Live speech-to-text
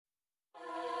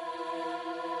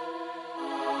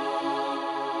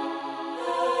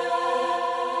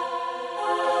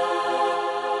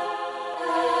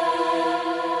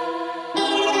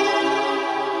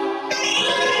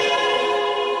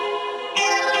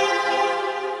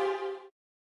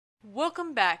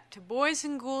Welcome back to Boys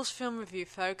and Ghouls Film Review,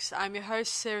 folks. I'm your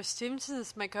host, Sarah Stephenson. This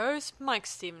is my co-host, Mike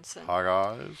Stephenson. Hi,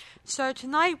 guys. So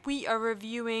tonight we are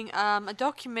reviewing a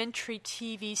documentary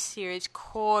TV series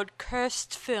called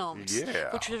Cursed Films,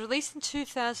 which was released in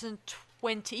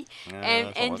 2020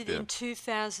 and ended in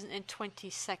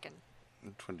 2022.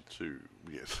 22,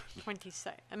 yes.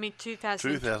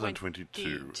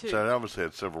 2022. So it obviously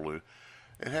had several. It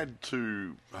had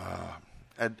two.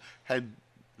 Had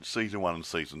season 1 and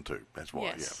season 2. That's why.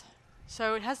 Yes. Yeah.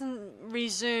 So it hasn't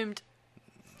resumed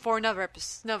for another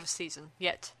season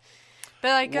yet.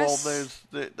 But I guess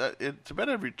it's about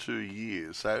every 2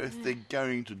 years. So if they're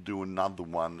going to do another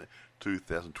one,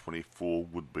 2024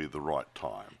 would be the right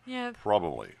time. Yeah.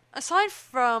 Probably. Aside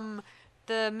from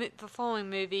the following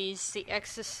movies, The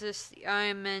Exorcist, The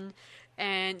Omen,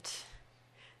 and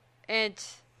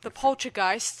the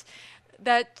Poltergeist,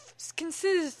 that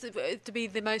considers to be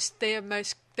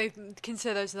they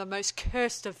consider those the most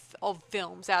cursed of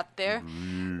films out there.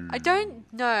 I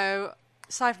don't know,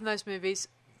 aside from those movies,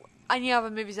 any other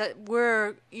movies that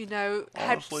were,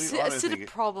 had a set of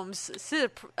problems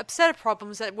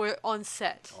that were on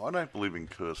set. I don't believe in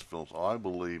cursed films. I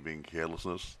believe in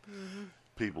carelessness,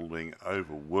 people being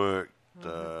overworked,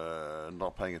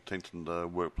 not paying attention to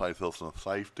workplace health and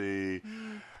safety.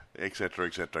 Etc.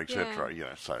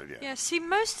 See,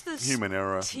 most of this human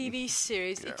error TV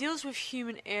series, it deals with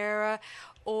human error,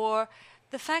 or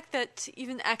the fact that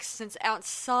even accidents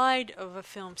outside of a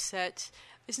film set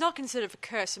is not considered a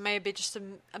curse. It may be just a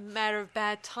matter of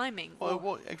bad timing.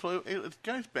 Well, actually, it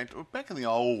goes back in the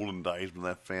olden days when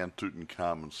they found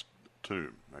Tutankhamun's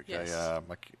tomb. Okay, yes.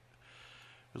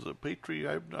 Was it Petrie?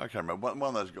 I can't remember.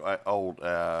 One of those old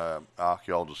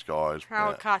archaeologist guys.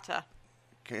 Howard Carter.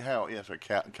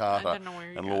 Carter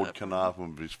and Lord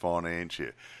Carnarvon with his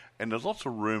financier. And there's lots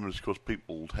of rumours because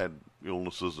people had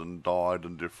illnesses and died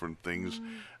and different things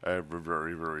over a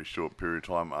very, very short period of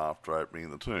time after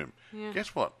opening the tomb. Yeah.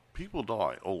 Guess what? People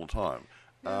die all the time.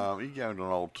 Yeah. You go into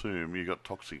an old tomb, you've got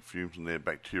toxic fumes in there,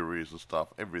 bacteria and stuff,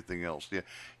 everything else. Yeah,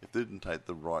 if they didn't take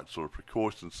the right sort of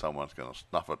precautions, someone's going to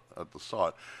snuff it at the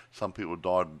site. Some people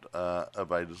died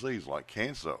of a disease like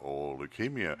cancer or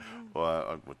leukemia,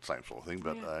 same sort of thing,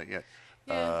 but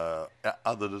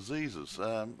other diseases.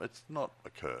 It's not a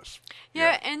curse.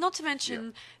 Yeah, and not to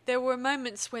mention, there were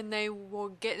moments when they were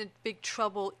getting in big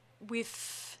trouble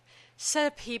with set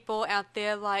of people out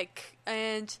there,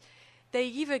 and they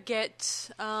either get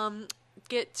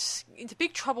into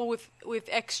big trouble with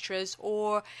extras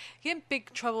or get in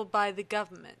big trouble by the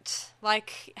government.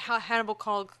 Like how Hannibal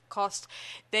Cost,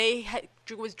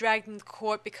 was dragged into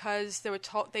court because they were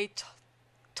told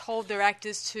their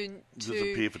actors to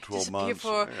disappear for 12 months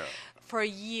for a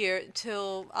year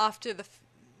until after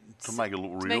to make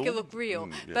it look real.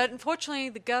 But unfortunately,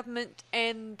 the government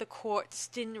and the courts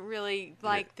didn't really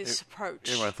like this approach.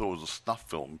 Everyone thought it was a snuff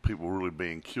film, people were really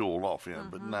being killed off,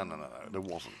 but no, there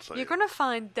wasn't. So you're going to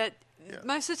find that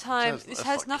most of the time, this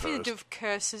has nothing to do with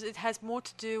curses. It has more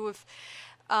to do with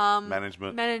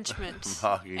management,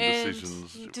 marketing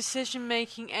and decision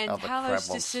making, and how those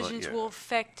decisions will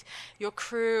affect your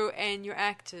crew and your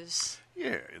actors.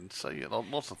 Yeah, and so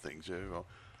lots of things.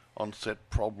 On-set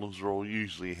problems are all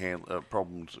usually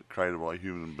problems created by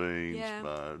human beings,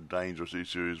 dangerous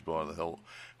issues by the health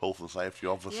and safety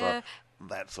officer,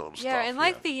 that sort of stuff. Yeah, and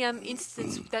like the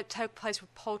incidents that took place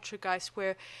with Poltergeist,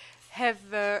 where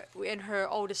Heather and her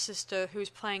older sister, who was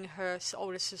playing her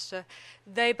older sister,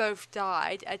 they both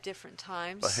died at different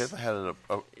times. But Heather had an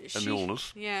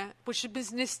illness. Yeah, which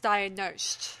was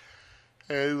misdiagnosed.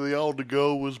 And the older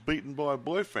girl was beaten by a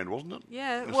boyfriend, wasn't it?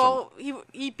 Yeah,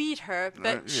 he beat her,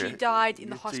 but she died in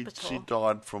the hospital. She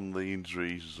died from the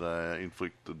injuries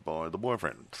inflicted by the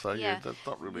boyfriend. So, that's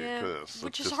not really a curse.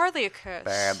 Which is hardly a curse.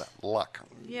 Bad luck.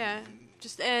 Yeah,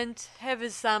 and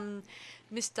Heather's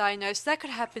misdiagnosed. That could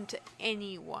happen to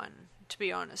anyone, to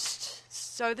be honest.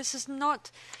 So this is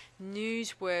not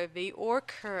newsworthy or a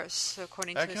curse,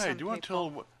 according to some people. Okay, do you want to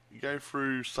tell go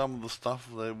through some of the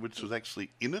stuff which was actually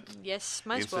in it? Yes,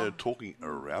 might as well. Instead of talking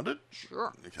around it?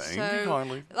 Sure. Okay, so,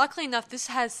 kindly. Luckily enough, this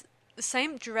has the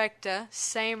same director,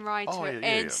 same writer,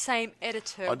 and same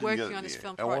editor working on this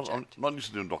film project. I'm not used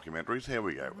to doing documentaries. Here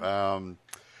we go.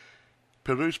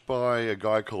 Produced by a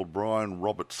guy called Brian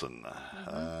Robertson.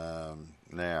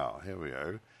 Now, here we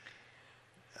go.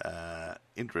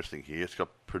 Interesting here. It's got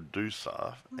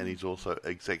producer, and he's also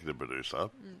executive producer.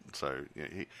 So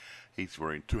he's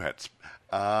wearing two hats.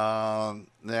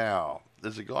 Now,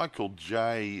 there's a guy called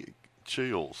Jay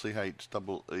Cheel, Cheel.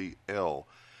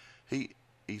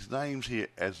 his name's here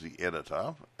as the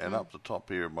editor, and up the top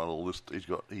here in my little list,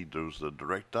 he does the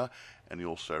director, and he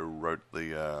also wrote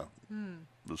the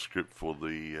script for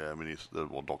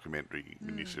the documentary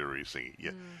miniseries thing.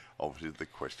 Yeah, obviously the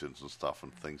questions and stuff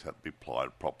and things had to be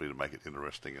applied properly to make it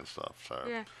interesting and stuff.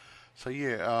 So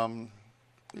yeah.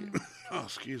 Oh,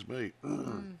 excuse me.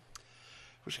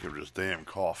 Wish I could just damn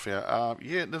cough. Yeah,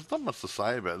 there's not much to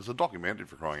say about it. It's a documentary,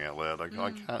 for crying out loud.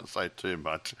 I can't say too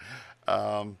much.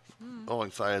 All I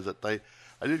can say is that they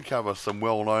did cover some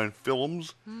well-known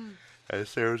films. As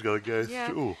Sarah's going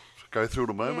to go through in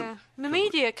a moment. Yeah. The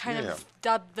media kind of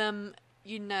dubbed them,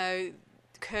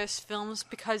 cursed films,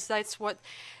 because that's what,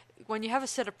 when you have a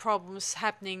set of problems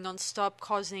happening non-stop,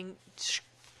 causing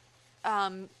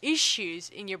issues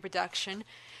in your production,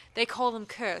 they call them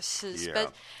curses. Yeah.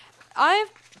 But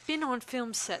I've been on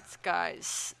film sets,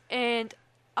 guys, and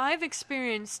I've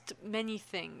experienced many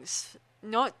things.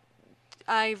 One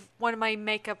of my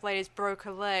makeup ladies broke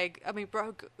her leg.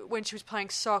 Broke when she was playing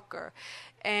soccer,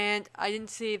 and I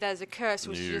didn't see that as a curse. It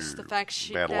was just the fact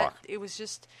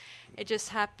it just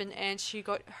happened, and she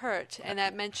got hurt, and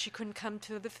that meant she couldn't come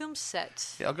to the film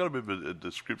set. Yeah, I've got a bit of a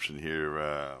description here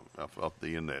off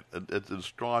the internet. It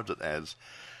describes it as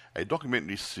a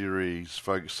documentary series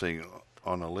focusing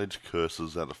on alleged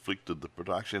curses that afflicted the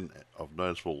production of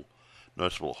noticeable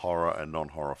horror and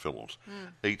non-horror films.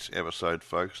 Each episode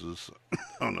focuses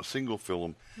on a single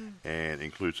film and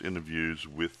includes interviews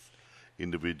with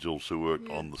individuals who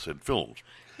worked on the said films.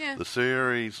 Yeah. The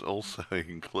series also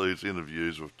includes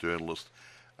interviews with journalists,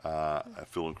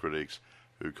 film critics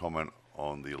who comment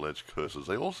on the alleged curses.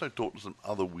 They also talk to some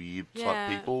other weird type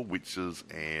people, witches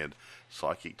and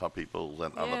psychic type people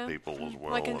and other people as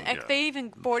well. They even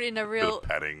brought in a real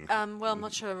padding. I'm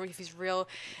not sure if he's real.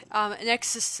 An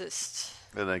exorcist.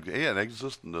 An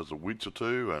exorcist, and there's a witch or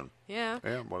two, and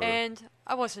whatever. And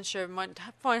I wasn't sure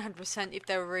 100% if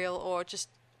they were real or just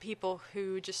people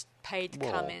who just paid to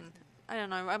come in. I don't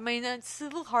know. I mean, it's a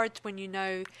little hard when you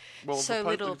know so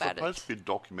little about it. It's supposed to be a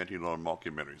documentary, not a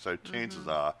mockumentary, so chances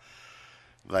are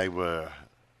they were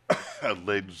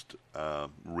alleged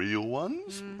real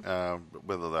ones.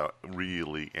 Whether they're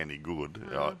really any good,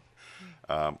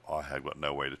 I have got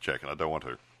no way to check, and I don't want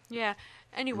to. Yeah.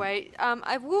 Anyway,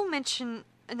 I will mention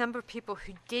a number of people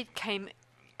who came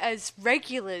as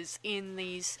regulars in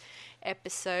these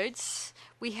episodes.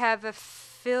 We have a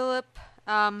Philip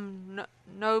Nobley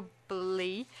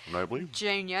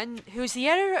Jr., who's the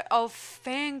editor of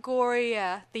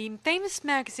Fangoria, the famous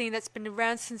magazine that's been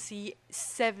around since the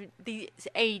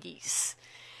 80s.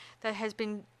 That has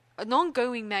been an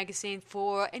ongoing magazine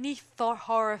for any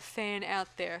horror fan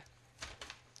out there,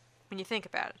 when you think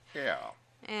about it. Yeah.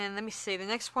 And let me see, the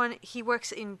next one, he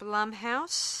works in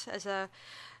Blumhouse as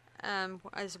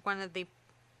one of the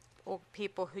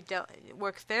people who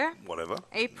work there. Whatever.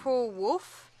 April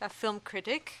Wolf, a film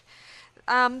critic.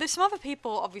 There's some other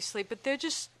people, obviously, but they're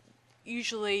just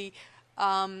usually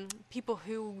people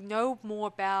who know more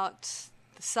about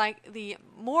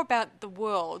more about the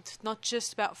world, not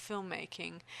just about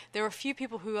filmmaking. There are a few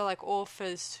people who are like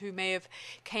authors who may have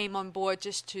came on board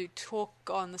just to talk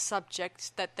on the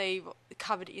subjects that they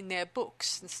covered in their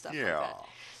books and stuff like that.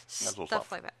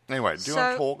 Stuff like that. Anyway, do you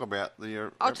want to talk about the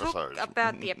episodes? I'll talk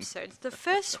about the episodes. The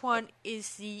first one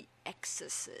is The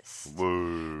Exorcist.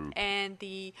 Woo. And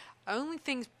the only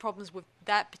problems with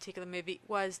that particular movie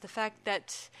was the fact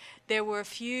that there were a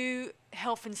few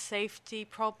health and safety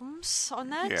problems on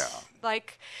that. Yeah.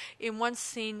 Like in one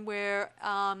scene where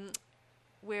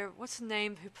what's the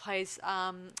name who plays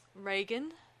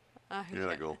Reagan?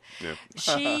 That girl. Yeah.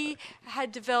 She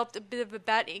had developed a bit of a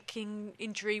bat aching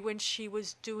injury when she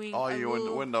was doing.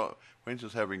 When she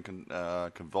was having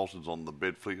convulsions on the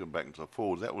bed, flicking back and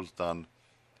forwards. That was done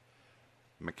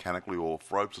mechanically or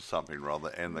with ropes or something rather,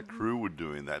 and the crew were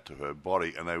doing that to her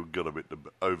body, and they got a bit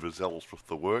overzealous with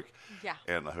the work. Yeah.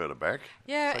 And they hurt her back.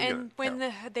 Yeah, so, when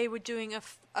they were doing a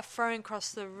throwing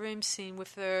across the room scene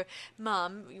with her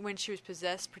mum when she was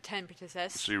pretend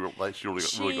possessed. She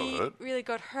really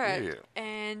got hurt. Yeah.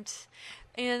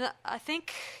 And I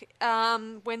think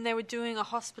when they were doing a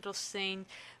hospital scene,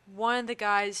 one of the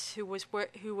guys who was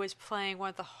playing one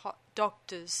of the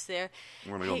doctors there,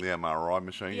 when he on the MRI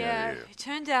machine, yeah. It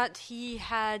turned out he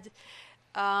had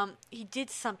he did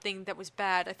something that was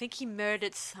bad. I think he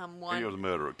murdered someone. He was a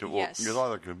murderer. Yes. He was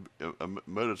either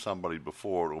murdered somebody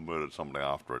before it or murdered somebody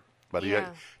after it. But he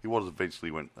was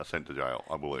eventually sent to jail,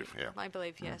 I believe. Yeah. I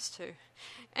believe yes too.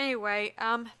 Anyway,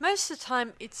 most of the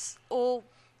time it's all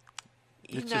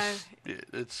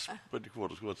it's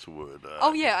what's the word?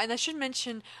 Oh yeah, and I should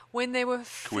mention when they were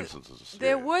coincidences.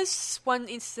 There was one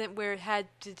incident where it had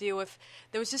to deal with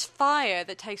there was this fire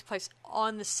that takes place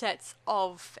on the sets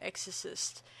of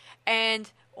Exorcist,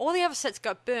 and all the other sets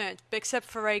got burnt except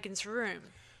for Reagan's room.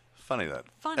 Funny that.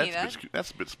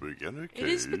 That's a bit spooky. Okay. It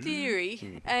is a bit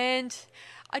eerie, and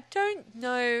I don't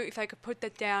know if I could put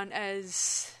that down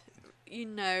as, I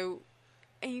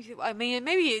mean,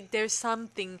 maybe there's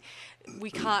something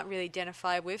we can't really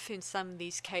identify with in some of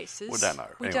these cases.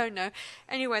 We don't know.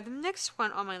 Anyway, the next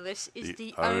one on my list is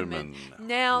the Omen.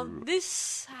 Now,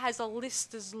 this has a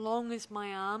list as long as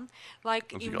my arm.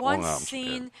 Like, in one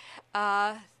scene,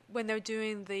 when they were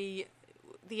doing the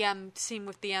scene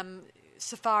with the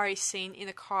safari scene in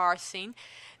the car scene,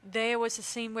 there was a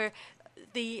scene where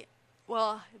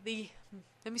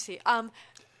let me see,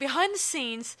 behind the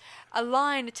scenes, a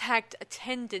lion attacked a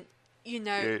attendant,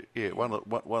 Yeah, one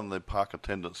of the park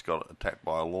attendants got attacked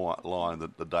by a lion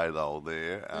the day they were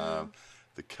there.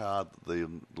 The car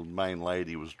that the main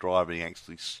lady was driving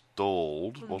actually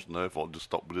stalled. It wasn't her fault, just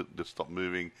stopped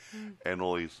moving. And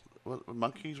all these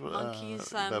monkeys,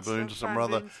 baboons or some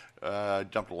other,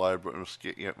 jumped all over it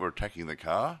and were attacking the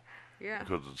car. Yeah.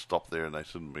 Because it stopped there and they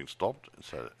shouldn't have been stopped.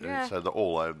 So they're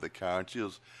all over the car, and she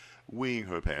was weeing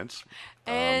her pants.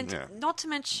 And not to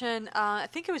mention, I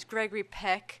think it was Gregory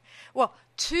Peck. Well,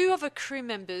 two of the crew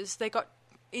members, they got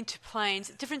into planes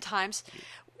at different times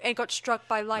and got struck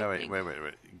by lightning. No,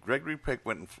 wait. Gregory Peck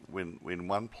went in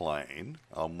one plane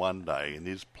on one day, and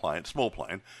his plane, small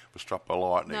plane, was struck by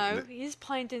lightning. No, his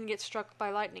plane didn't get struck by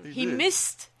lightning. He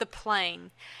missed the plane,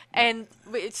 and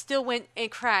it still went and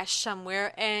crashed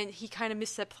somewhere, and he kind of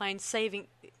missed that plane,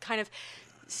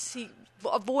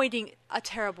 avoiding a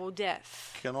terrible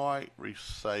death. Can I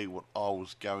re-say what I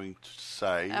was going to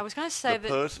say? I was going to say the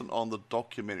person on the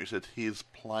documentary said his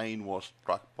plane was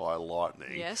struck by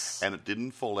lightning. Yes. And it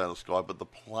didn't fall out of the sky, but the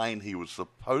plane he was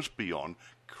supposed to be on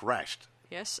crashed.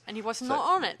 Yes, and he was not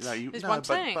on it.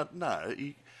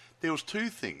 There was two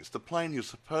things. The plane he was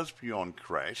supposed to be on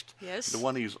crashed. Yes. The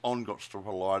one he was on got struck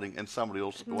by lightning, and somebody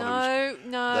else... No.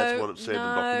 That's what it said in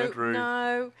the documentary.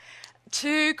 No.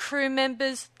 Two crew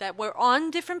members that were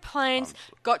on different planes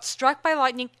got struck by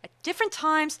lightning at different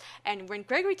times, and when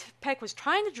Gregory Peck was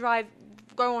trying to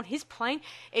go on his plane,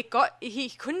 he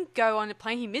couldn't go on the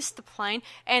plane. He missed the plane,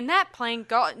 and that plane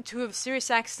got into a serious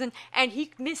accident, and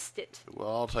he missed it. Well,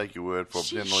 I'll take your word for it.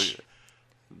 Generally,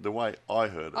 the way I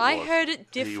heard it, I heard it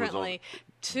differently.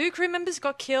 Two crew members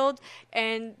got killed,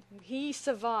 and he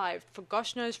survived for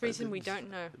gosh knows reason we don't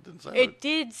know. It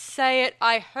did say it.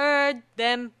 I heard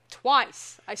them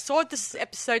twice. I saw this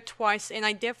episode twice, and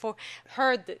I therefore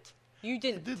heard it. You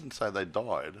didn't. It didn't say they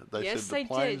died. They said the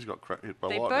planes got hit by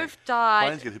lightning. They both died.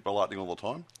 Planes get hit by lightning all the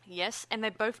time. Yes, and they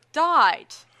both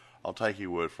died. I'll take your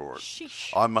word for it.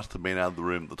 Sheesh. I must have been out of the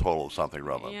room at the toilet or something,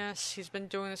 rather. Yes, he's been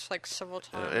doing this several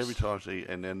times. Every time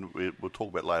and then we'll talk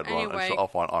about later on. Anyway, so I'll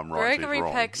find I'm right. Gregory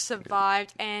Peck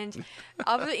survived, and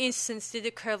other incidents did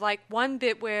occur. Like one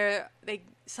bit where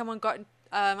someone got,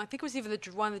 I think it was either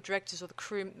one of the directors or the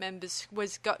crew members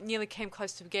nearly came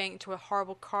close to getting into a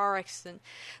horrible car accident,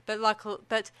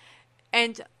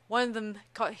 and one of them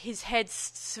got his head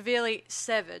severely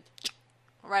severed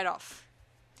right off.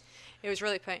 It was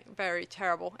really very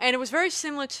terrible. And it was very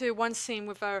similar to one scene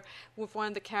with one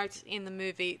of the characters in the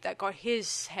movie that got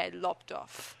his head lopped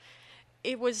off.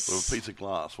 It was... With a piece of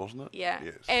glass, wasn't it? Yeah.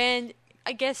 Yes. And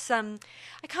I guess I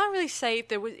can't really say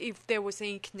if there was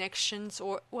any connections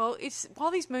or... Well, it's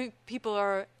while these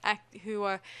people who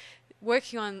are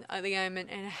working on the Omen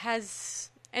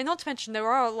and not to mention, there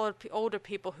are a lot of older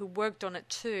people who worked on it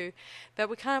too, but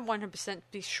we can't 100%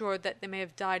 be sure that they may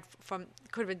have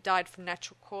could have died from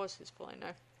natural causes, for all I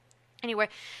know. Anyway,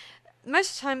 most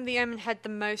of the time, the Omen had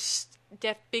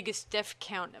the biggest death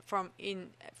count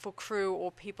for crew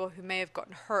or people who may have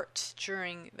gotten hurt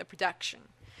during the production.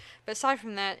 But aside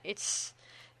from that,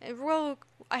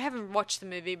 I haven't watched the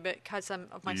movie because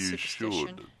of my superstition.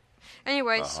 Should.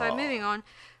 Anyway, so moving on.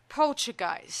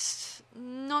 Poltergeist.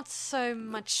 Not so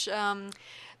much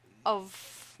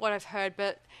of what I've heard,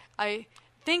 but I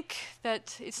think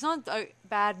that it's not a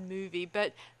bad movie.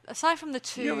 But aside from the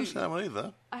two... You haven't seen that one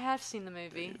either. I have seen the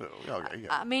movie. Okay, yeah.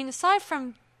 I mean, aside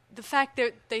from the fact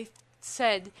that they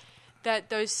said that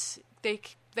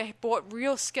they bought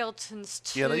real skeletons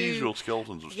to... Yeah, they use real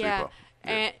skeletons. It's cheaper.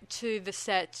 And to the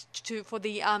set for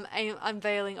the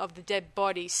unveiling of the dead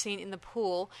body seen in the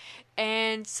pool,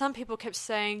 and some people kept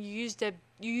saying you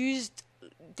used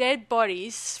dead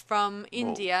bodies from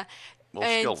India,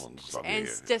 skeletons.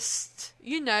 Just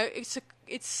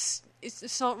it's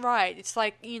it's not right. It's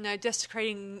like,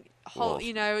 desecrating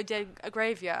a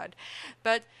graveyard.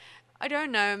 But I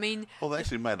don't know. I mean, well, they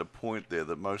actually made a point there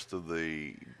that most of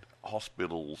the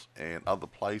hospitals and other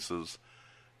places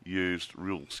used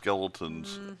real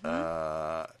skeletons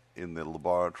in their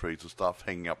laboratories and stuff,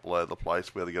 hanging up all over the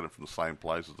place, where they get it from the same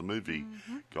place as the movie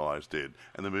guys did.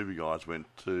 And the movie guys went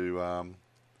to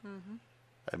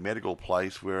a medical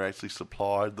place where they actually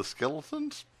supplied the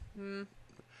skeletons.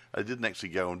 They didn't actually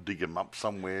go and dig them up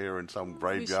somewhere in some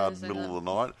graveyard in the middle of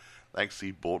the night. They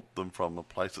actually bought them from a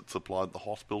place that supplied the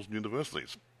hospitals and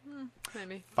universities.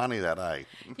 Maybe. Funny that, eh?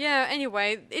 Yeah,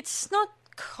 anyway, it's not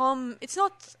common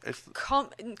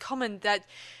that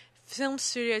film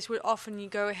studios would often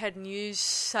go ahead and use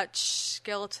such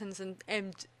skeletons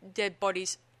and dead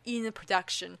bodies in a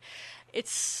production.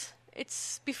 This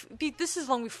is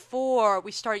long before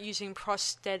we start using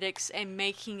prosthetics and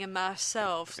making them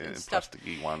ourselves and stuff.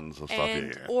 Plasticky ones and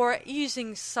stuff, or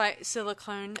using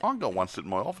silicone. I've got one sitting in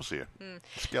my office here.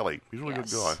 Skelly. He's a really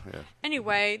good guy. Yeah.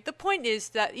 Anyway, the point is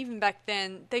that even back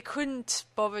then, they couldn't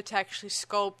bother to actually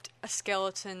sculpt a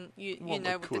skeleton, with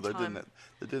the time.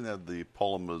 They didn't have the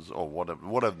polymers or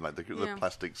whatever mate, the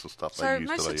plastics and stuff so they used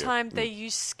most today. Of the time, they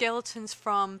use skeletons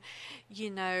from,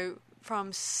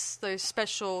 from those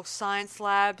special science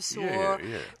labs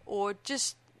or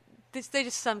just they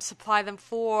just supply them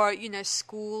for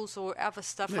schools or other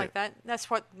stuff like that. That's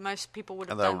what most people would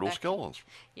have done. And they were all skeletons.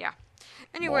 Yeah.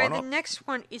 Anyway, the next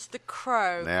one is The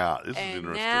Crow. Now this is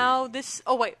interesting. Now this.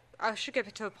 Oh wait, I should get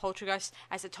back to a Poltergeist.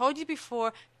 As I told you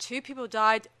before, 2 people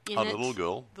died in it. The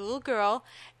little girl,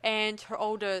 and her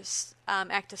older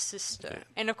actor sister,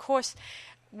 and of course.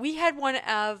 We had one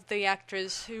of the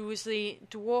actors who was the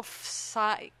dwarf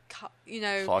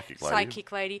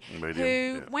psychic lady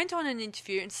who went on an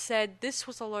interview and said this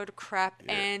was a load of crap,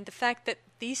 and the fact that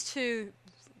these 2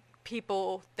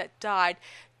 people that died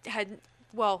had,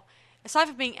 aside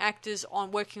from being actors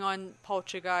working on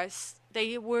Poltergeist,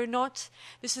 they were not.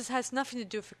 Has nothing to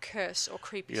do with a curse or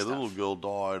creepy stuff. Yeah, the little girl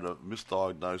died of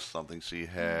misdiagnosed something she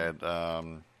had.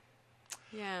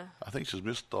 I think she was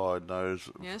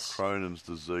misdiagnosed with Crohn's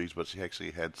disease, but she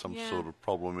actually had some sort of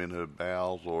problem in her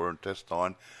bowels or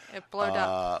intestine. It blew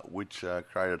up. Which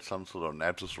created some sort of an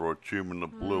abscess or a tumour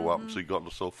that blew up, and she got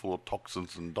herself full of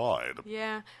toxins and died.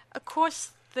 Yeah. Of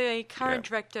course, the current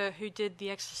director who did The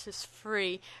Exorcist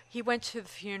 3, he went to the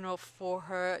funeral for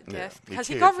her death because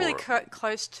he got really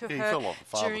close to her. He felt like a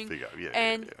father figure,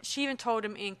 she even told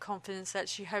him in confidence that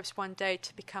she hopes one day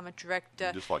to become a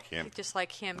director. Just like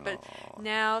him. But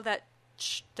now that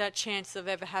chance of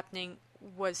ever happening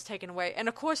was taken away. And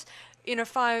of course,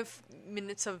 5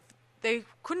 minutes of... They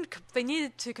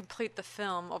needed to complete the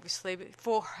film, obviously,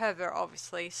 for Heather,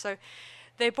 obviously. So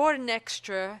they brought an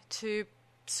extra to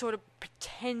sort of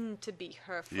pretend to be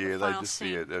her for the final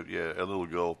scene. A little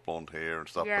girl with blonde hair and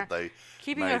stuff, but they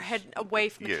keeping her head away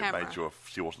from the camera. Made sure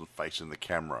she wasn't facing the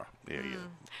camera. Yeah.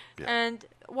 And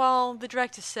while the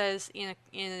director says in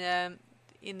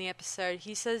the episode,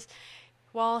 he says,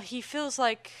 while he feels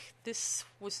like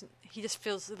he just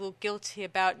feels a little guilty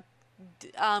about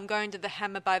going to the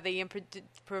hammer by the emperor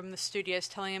from the studios,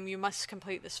 telling him you must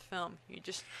complete this film.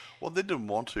 Well, they didn't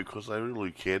want to because they really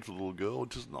cared for the little girl,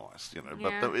 which is nice,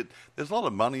 But there's a lot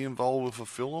of money involved with a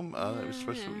film,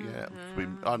 especially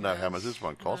I know how much this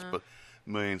one costs, but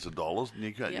millions of dollars, and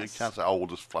you can't say, we'll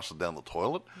just flush it down the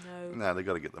toilet. No, they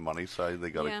got to get the money, so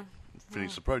they got to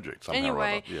finish the project somehow.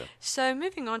 Anyway, or other. So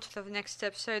moving on to the next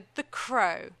episode, The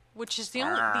Crow, which is the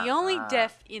only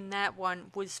death in that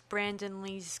one was Brandon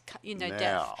Lee's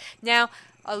death. Now,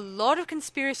 a lot of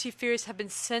conspiracy theories have been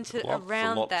centered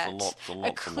around that,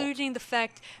 including the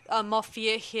fact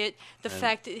Mafia hit, the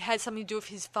fact it had something to do with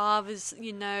his father's,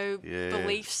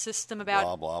 belief system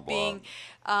about being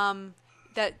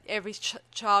that every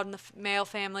child in the male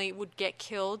family would get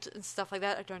killed and stuff like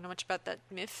that. I don't know much about that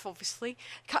myth, obviously.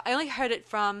 I only heard it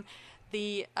from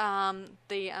the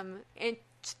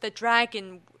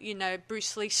dragon,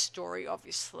 Bruce Lee story,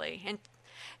 obviously,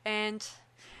 and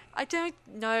I don't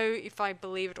know if I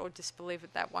believe it or disbelieve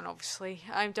it. That one, obviously,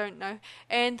 I don't know.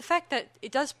 And the fact that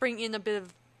it does bring in a bit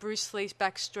of Bruce Lee's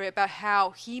backstory about how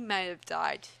he may have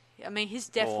died. I mean, his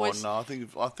death was... No,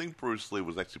 I think Bruce Lee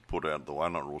was actually put out of the way.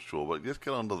 I'm not real sure, but let's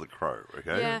get under The Crow,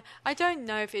 okay? Yeah, I don't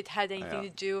know if it had anything to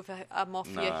do with a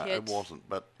Mafia hit. No, it wasn't.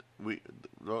 But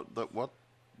what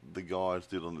the guys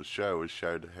did on the show is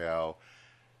showed how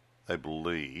they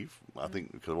believe, I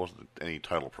think, because there wasn't any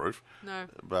total proof. No.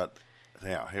 But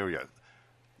now, here we go.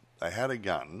 They had a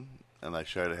gun, and they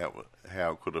showed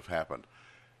how it could have happened.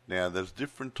 Now, there's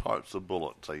different types of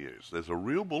bullets they use. There's a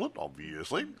real bullet,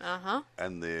 obviously,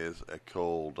 and there's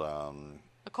called... a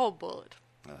cold bullet.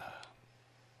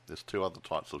 There's two other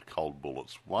types of cold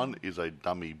bullets. One is a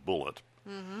dummy bullet,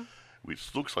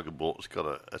 which looks like a bullet.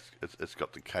 It's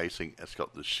got the casing, it's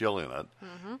got the shell in it,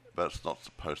 but it's not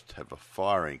supposed to have a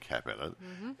firing cap in it.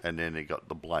 And then you got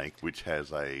the blank, which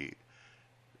has a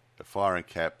firing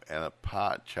cap and a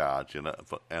part charge in it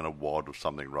and a wad of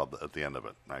something rather at the end of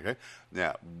it. Okay.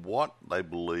 Now, what they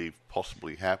believe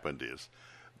possibly happened is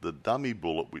the dummy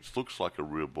bullet, which looks like a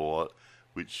real bullet,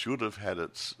 which should have had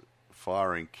its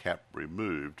firing cap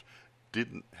removed,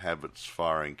 didn't have its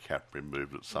firing cap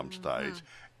removed at some stage,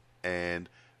 and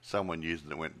someone used it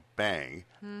and went bang,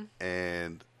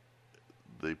 and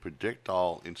the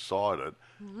projectile inside it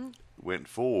went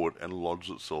forward and lodged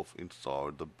itself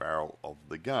inside the barrel of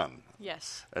the gun.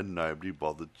 Yes. And nobody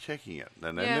bothered checking it.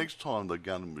 And the next time the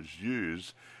gun was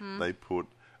used, they put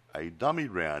a dummy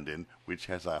round in, which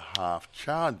has a half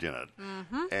charge in it.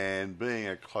 And being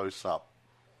a close-up,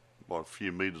 a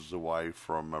few metres away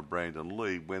from Brandon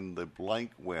Lee, when the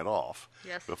blank went off,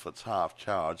 with its half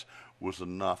charge, was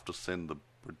enough to send the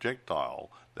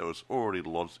projectile that was already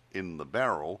lodged in the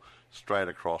barrel straight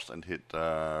across and hit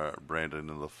Brandon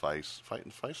in the face.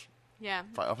 Yeah,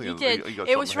 I think he did. He got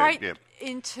it was right his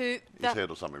into head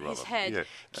or something. His rather. head,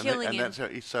 killing him. That's how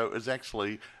so it's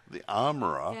actually the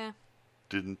armourer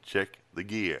didn't check the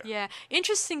gear. Yeah,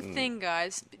 interesting thing,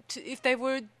 guys. If they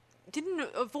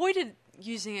avoided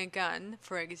using a gun,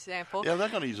 for example. Yeah, they're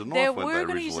going to use a knife. They were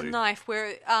going to use a knife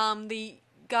where the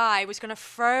guy was going to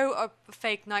throw a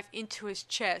fake knife into his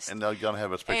chest. And they're going to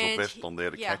have a special vest on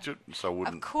there to catch it, so it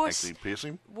wouldn't actually pierce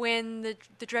him. When the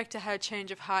director had a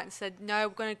change of heart and said, no,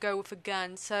 we're going to go with a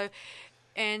gun. So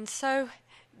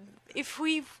if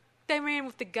they ran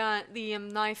with the gun, the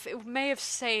knife, it may have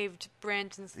saved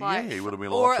Brandon's life. Yeah, he would have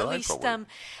been or alive at today, least probably.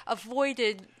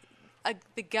 Avoided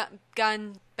the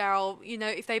gun barrel.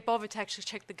 If they bothered to actually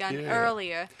check the gun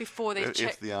earlier before they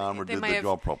checked. If the armourer did the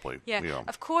job properly. Yeah,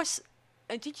 of course.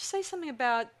 Did you say something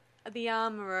about the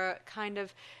armourer kind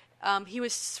of... he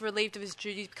was relieved of his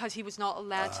duties because he was not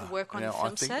allowed to work on the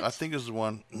film set? I think there's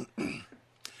one...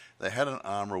 they had an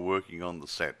armourer working on the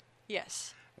set.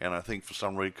 Yes. And I think for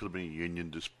some reason it could have been a union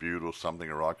dispute or something,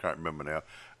 or I can't remember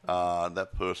now.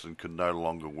 That person could no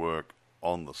longer work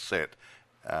on the set.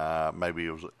 Maybe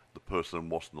it was the person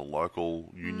wasn't a local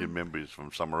union member, he's from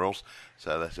somewhere else.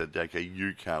 So they said, okay,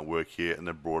 you can't work here, and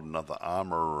they brought another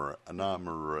armourer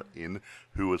in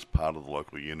who was part of the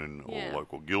local union or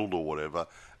local guild or whatever,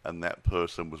 and that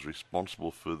person was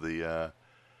responsible for the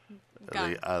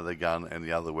gun and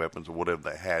the other weapons or whatever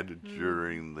they had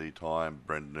during the time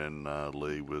Brendan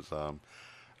Lee was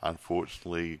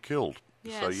unfortunately killed.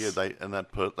 Yes. So yeah,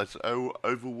 they said,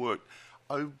 overworked,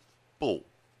 bull.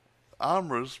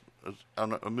 Armourers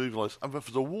on a movie like this, if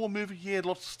it's a war movie,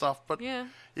 lots of stuff, but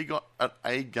you got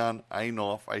a gun, a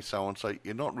knife, a so-and-so,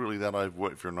 you're not really that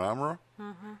overworked for an armourer.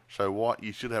 So what?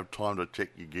 You should have time to check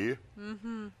your gear,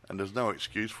 and there's no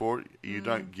excuse for it. You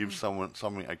don't give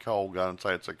something a cold gun and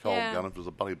say it's a cold gun if there's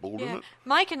a bloody bullet in it.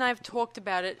 Mike and I have talked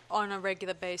about it on a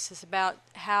regular basis, about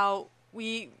how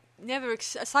we never,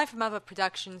 aside from other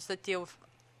productions that deal with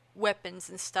weapons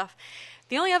and stuff,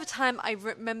 the only other time I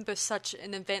remember such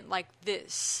an event like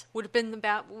this would have been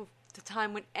about the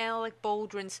time when Alec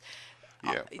Baldwin's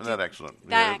that accident.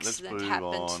 That accident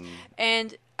happened, on.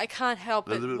 And I can't help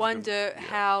but wonder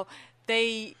how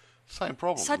same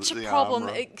problem. Such a problem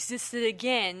existed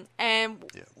again, and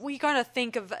we got to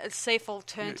think of a safe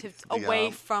alternative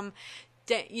away from,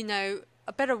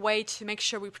 a better way to make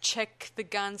sure we check the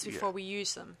guns before we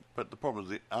use them. But the problem is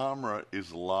the armourer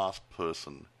is the last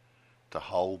person to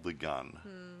hold the gun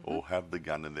or have the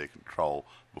gun in their control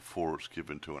before it's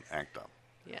given to an actor.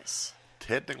 Yes.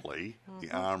 Technically,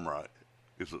 the armourer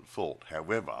is at fault.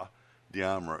 However, the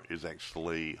armourer is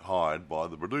actually hired by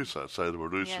the producer. So the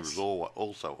producer is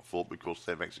also at fault because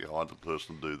they've actually hired the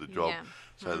person to do the job. Yeah.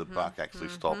 So the buck actually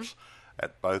stops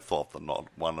at both of them, not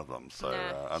one of them. So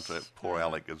poor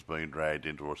Alec has been dragged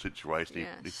into a situation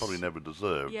he probably never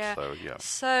deserved. Yeah. So,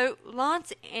 So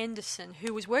Lance Anderson,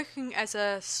 who was working as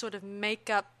a sort of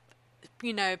makeup,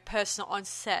 person on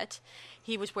set,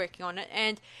 he was working on it,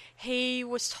 and he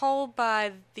was told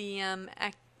by the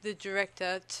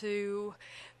director to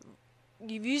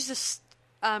use this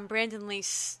Brandon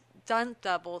Lee's stunt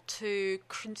double to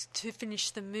finish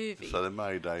the movie.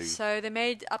 So they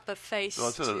made up a face.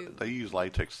 They use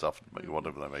latex stuff to make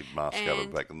whatever they made masks out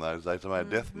of back in those days. They made a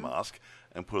death mask,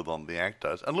 and put it on the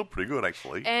actors, and looked pretty good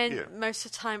actually. And most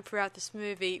of the time throughout this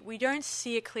movie, we don't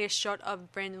see a clear shot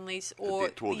of Brandon Lee's or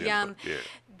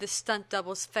the stunt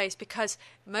double's face, because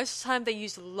most of the time they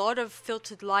use a lot of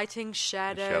filtered lighting,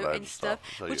 shadow and stuff,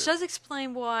 which does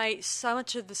explain why so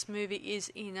much of this movie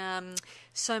is in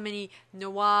so many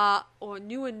noir or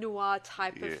newer noir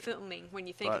type of filming when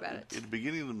you think about it. At the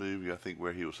beginning of the movie, I think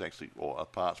where he was actually, or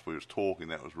parts where he was talking,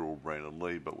 that was real Brandon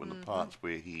Lee, but when the parts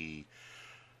where he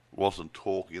wasn't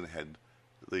talking and had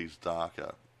these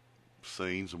darker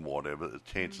scenes and whatever, the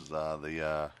chances are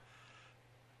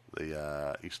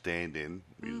his stand-in,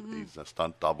 his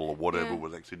stunt double or whatever,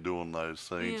 was actually doing those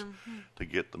scenes to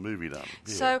get the movie done.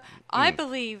 Yeah. So I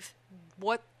believe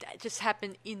what just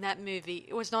happened in that movie,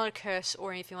 it was not a curse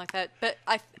or anything like that, but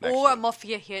or a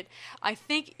mafia hit. I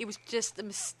think it was just a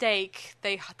mistake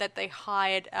that they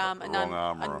hired a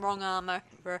wrong armor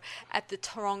at the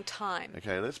wrong time.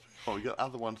 Okay, we got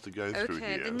other ones to go through here.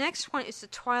 Okay, the next one is the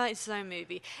Twilight Zone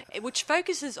movie, which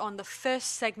focuses on the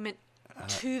first segment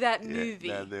to that movie.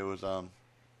 Now there was I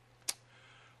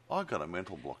got a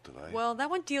mental block today. Well,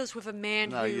 that one deals with a man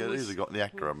he's the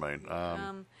actor. I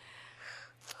mean,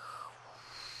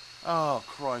 oh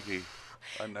crikey!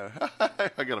 I know.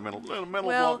 I got a mental block.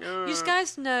 Well, you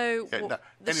guys know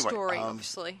the story,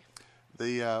 obviously.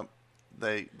 The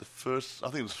first, I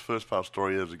think the first part of the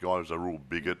story is a guy who was a real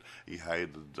bigot. He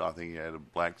hated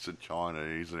blacks and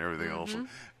Chinese and everything else.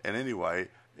 And anyway,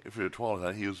 for Twilight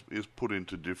Zone, he was put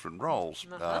into different roles.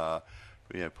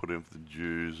 Put in for the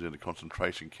Jews in a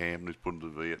concentration camp, and he's put into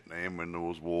Vietnam when there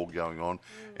was war going on.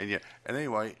 And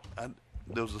anyway,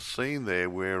 there was a scene there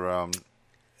where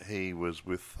he was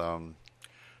with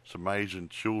some Asian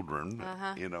children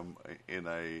in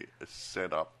a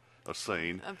setup. A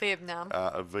scene of Vietnam.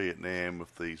 Vietnam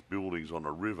with these buildings on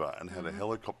a river, and had a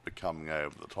helicopter coming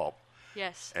over the top.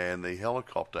 Yes. And the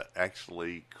helicopter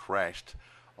actually crashed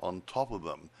on top of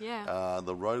them. Yeah.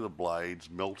 The rotor blades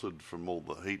melted from all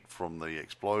the heat from the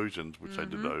explosions, which they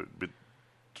did a bit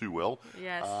too well.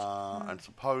 Yes. And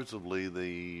supposedly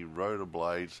the rotor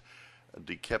blades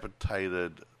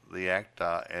decapitated the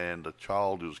actor and the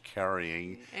child he was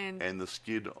carrying, and the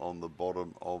skid on the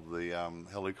bottom of the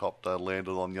helicopter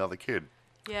landed on the other kid.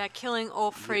 Yeah, killing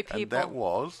all three people. And that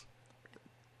was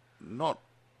not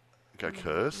a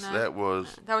curse. No, that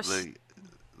was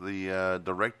the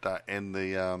director and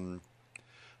the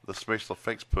special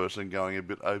effects person going a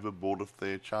bit overboard with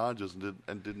their charges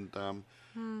and didn't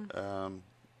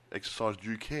exercise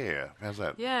due care. How's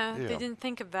that? Yeah, they didn't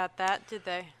think about that, did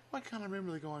they? I can't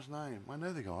remember the guy's name. I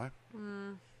know the guy.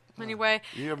 Anyway.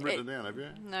 You haven't written it down, have you?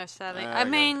 No, sadly. I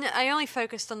mean, I only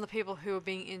focused on the people who were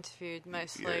being interviewed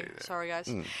mostly. Yeah. Sorry,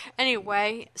 guys.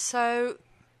 Anyway, so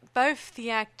both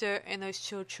the actor and those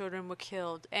two children were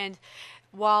killed. And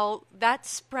while that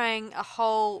sprang a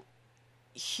whole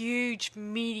huge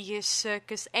media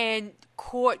circus and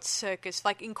court circus,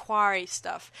 like inquiry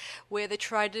stuff, where they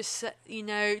tried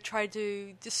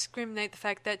to discriminate the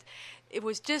fact that it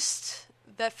was just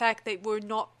the fact they were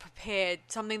not prepared,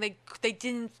 something they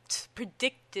didn't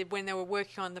predict it when they were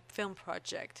working on the film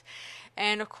project.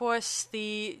 And of course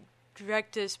the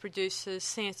directors, producers,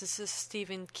 since this is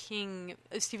Steven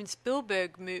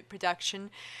Spielberg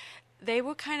production, they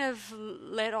were kind of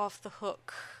let off the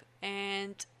hook.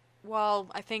 And while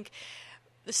I think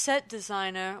the set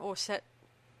designer or set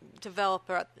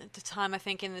developer at the time, I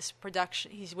think in this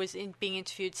production, he was being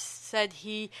interviewed, said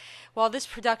while this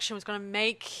production was going to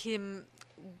make him,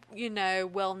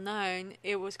 well known,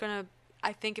 it was going to,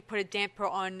 I think it put a damper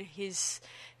on his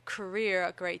career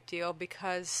a great deal,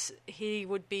 because him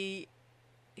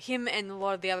and a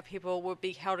lot of the other people would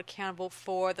be held accountable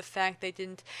for the fact they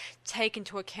didn't take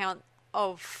into account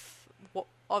of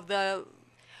the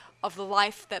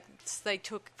life that they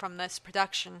took from this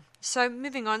production. So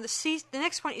moving on, the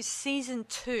next one is season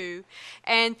 2,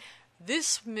 and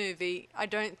this movie I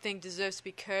don't think deserves to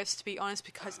be cursed, to be honest,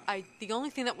 because the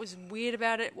only thing that was weird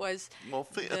about it was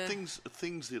things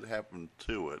that happened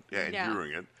to it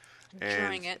during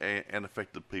it, and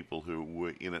affected people who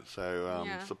were in it. So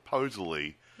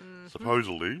supposedly,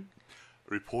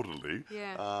 reportedly,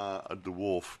 a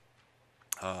dwarf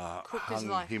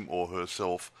hung him or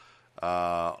herself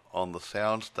on the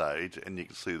soundstage, and you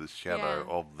can see the shadow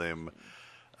of them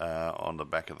on the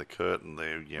back of the curtain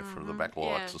there, from the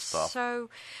backlights and stuff. So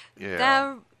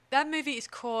that movie is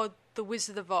called The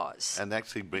Wizard of Oz, and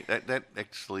actually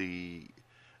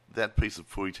that piece of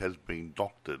footage has been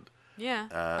doctored.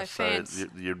 By fans.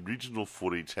 The original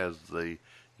footage has you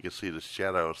can see the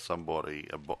shadow of somebody,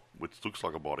 which looks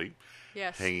like a body,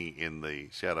 hanging in the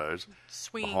shadows,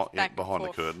 swinging behind the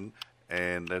curtain.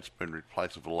 and that's been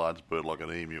replaced with a large bird like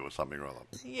an emu or something or other.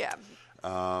 Yeah.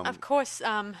 Of course.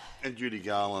 And Judy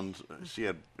Garland, she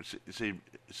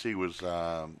was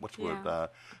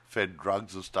fed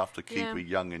drugs and stuff to keep her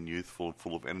young and youthful,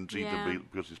 full of energy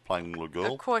because she's playing a little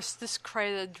girl. Of course, this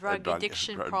created a drug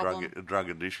addiction problem. Drug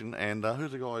addiction. And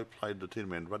who's the guy who played the Tin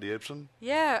Man? Buddy Ebsen?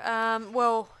 Yeah.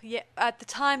 At the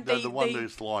time the one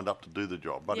who's lined up to do the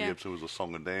job. Buddy Ebsen was a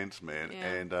song and dance man,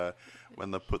 and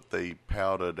when they put the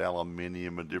powdered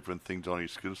aluminium and different things on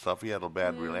his skin and stuff, he had a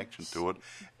bad reaction to it,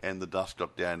 and the dust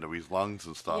got down to his lungs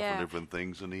and stuff and different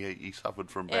things, and he suffered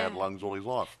from bad lungs all his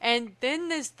life. And then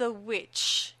there's the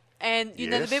witch. And you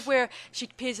know the bit where she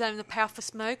appears out in the powerful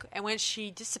smoke, and when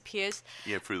she disappears,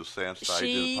 through the soundstage,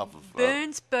 she a puff of,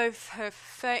 burns both her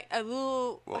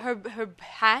her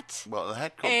hat. Well, the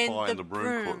hat caught fire and the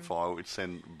broom caught fire, which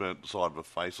then burnt the side of her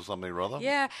face or something or other.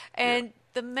 Yeah, and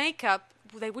the makeup,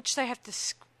 which they have to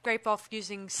scrape off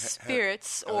using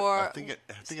spirits I think it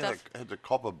had the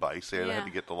copper base there. They had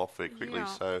to get it off very quickly.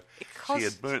 So she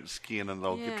had burnt skin, and they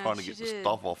were trying to get the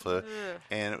stuff off her,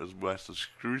 and it was the most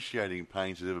excruciating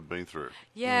pain she's ever been through.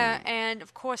 Yeah, and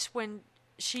of course when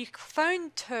she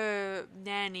phoned her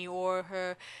nanny or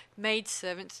her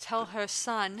maidservant to tell her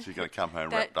son she's going to come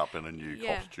home wrapped up in a new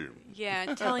costume.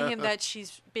 Yeah, telling him that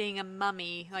she's being a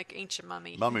mummy, like ancient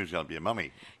mummy. Mummy was going to be a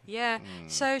mummy. Yeah,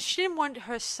 so she didn't want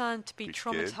her son to be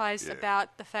traumatized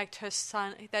about the fact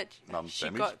she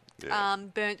got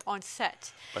burnt on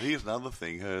set. But here's another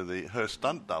thing: her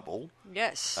stunt double,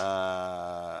 had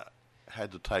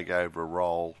to take over a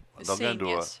role. They're going to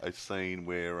do a scene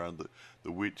where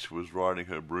the witch was riding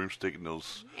her broomstick and there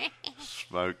was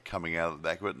smoke coming out of the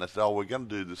back of it. And they said, we're going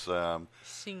to do this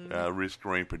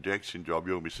screen projection job.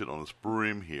 You're going to be sitting on this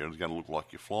broom here and it's going to look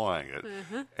like you're flying it.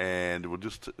 And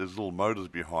there's little motors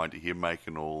behind you here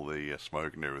making all the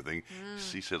smoke and everything.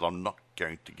 She says, I'm not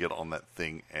going to get on that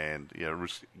thing and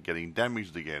risk getting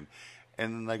damaged again.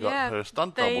 And then they got her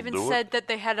stunt double to do it. They even said that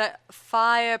they had a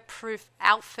fireproof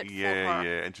outfit for her. Yeah,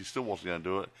 and she still wasn't going to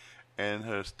do it. And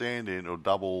her stand-in or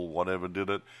double whatever did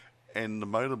it, and the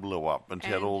motor blew up, and she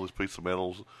had all this piece of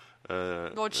metals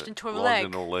lodged into her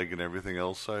leg and everything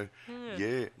else. So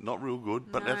not real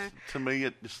good. But that's, to me,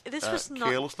 this was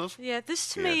carelessness.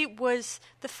 This to me was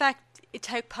the fact it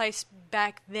took place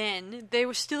back then. They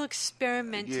were still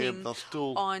experimenting they're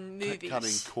still on movies,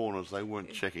 cutting corners. They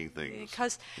weren't checking things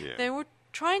because they were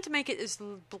trying to make it as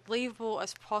believable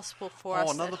as possible for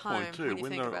us another at home. Point too, when you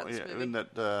think about this movie. In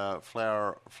that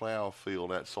flower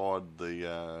field outside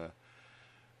the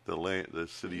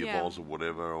city of Oz or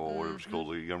whatever, or whatever it's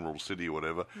called, the Emerald City or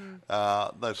whatever,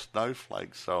 those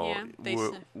snowflakes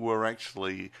were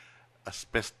actually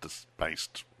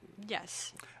asbestos-based.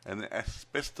 Yes. And the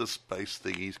asbestos-based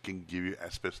thingies can give you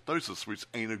asbestosis, which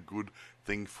ain't a good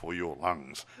thing for your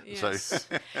lungs. Yes.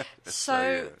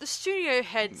 So the studio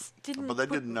heads didn't... But they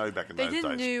didn't know back in those days. They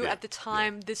didn't know at the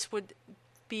time this would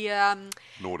be a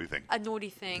naughty thing.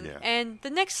 Yeah. And the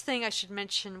next thing I should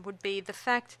mention would be the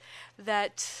fact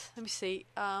that... Let me see.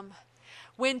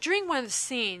 During one of the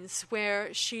scenes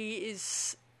where she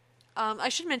is... I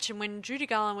should mention, when Judy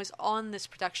Garland was on this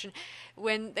production,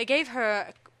 when they gave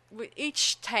her...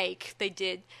 Each take they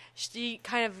did, she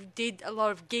kind of did a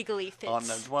lot of giggly things.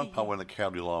 There's one part when the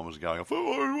county line was going off,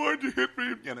 why'd you hit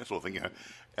me? That sort of thing.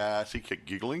 She kept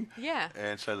giggling. Yeah.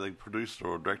 And so the producer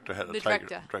or director had to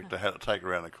take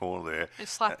her around the corner there. And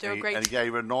slapped her And he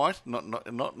gave her a nice, not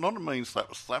a mean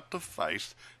slap, slapped her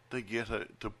face to get her,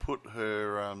 to put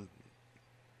her,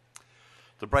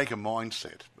 to break her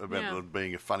mindset about it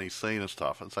being a funny scene and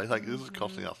stuff. And say, this is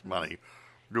costing us money.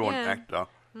 You're an actor.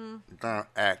 Don't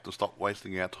act and stop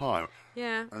wasting our time.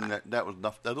 Yeah. And that was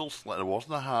enough. That all. It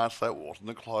wasn't a hard slap. It wasn't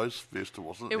a closed fist. It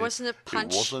wasn't a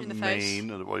punch in the face.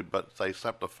 It wasn't mean, but they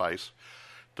slapped her face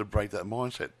to break that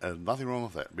mindset. And there's nothing wrong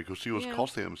with that because she was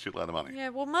costing them a shitload of money. Yeah,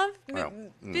 well,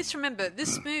 remember,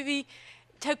 this movie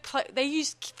took place, they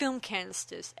used film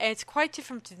canisters, and it's quite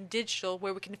different to digital,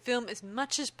 where we can film as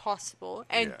much as possible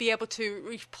and be able to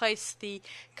replace the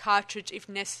cartridge if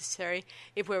necessary,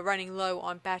 if we're running low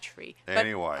on battery.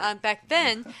 Anyway. But back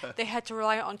then, they had to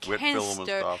rely on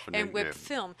canister and web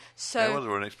film. So it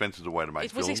was an expensive way to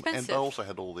make film. It was expensive. And they also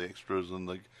had all the extras and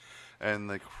the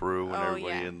crew and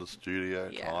everybody in the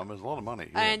studio time. There's a lot of money.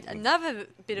 Yeah. And another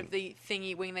bit of the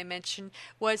thingy wing they mentioned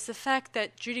was the fact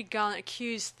that Judy Garland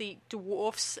accused the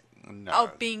dwarfs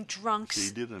of being drunks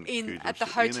at the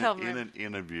hotel room. In an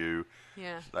interview,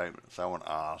 someone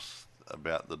asked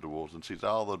about the dwarves, and she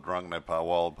said, they're drunk, they play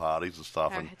wild parties and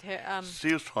stuff. And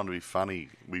she was trying to be funny,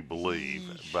 we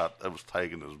believe, but it was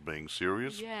taken as being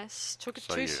serious. Yes, took it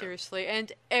too seriously.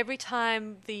 And every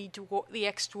time the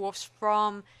ex-dwarfs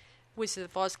from Wizard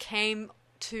of Oz came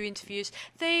to interviews,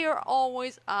 they are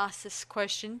always asked this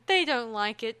question. They don't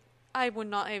like it. I would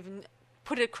not even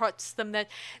put it across them that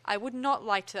I would not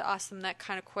like to ask them that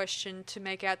kind of question to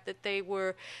make out that they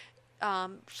were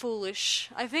foolish.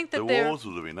 I think that the wars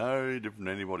would have been no different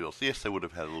than anybody else. Yes, they would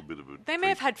have had a little bit of a. They may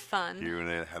have had fun here and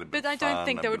there, had a bit but of fun, I don't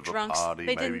think they were a bit of a drunks. Party,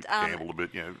 they maybe didn't gamble a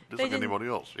bit, just like anybody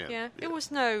else. Yeah. It was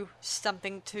no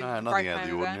something to nothing write out of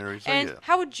the home about. ordinary. So, And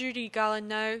how would Judy Garland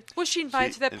know? Was she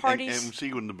invited to their parties? And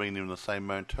she wouldn't have been in the same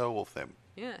motel with them.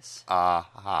 Yes. So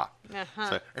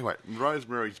anyway,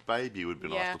 Rosemary's Baby would be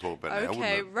nice to talk about now, wouldn't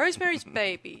it? Rosemary's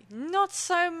Baby. Not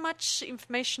so much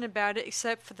information about it,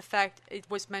 except for the fact it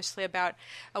was mostly about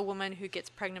a woman who gets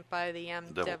pregnant by the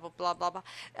devil, blah, blah, blah.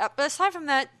 But aside from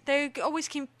that, they always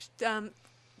keep,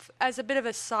 as a bit of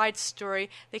a side story,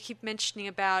 they keep mentioning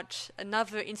about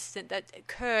another incident that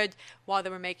occurred while they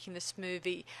were making this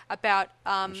movie, about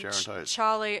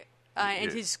Charlie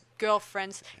and his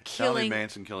girlfriends Charlie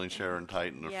Manson killing Sharon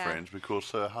Tate and her friends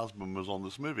because her husband was on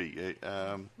this movie.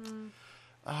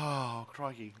 Oh,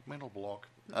 crikey, mental block.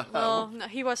 Well, no,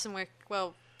 he wasn't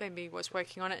maybe he was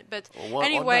working on it, but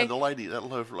anyway, the lady,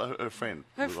 her friend,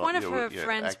 one of her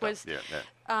friends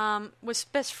was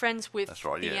best friends with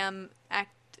the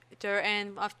actor,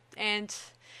 and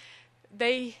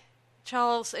they.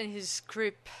 Charles and his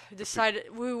group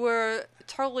decided we were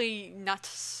totally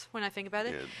nuts when I think about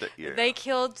it. They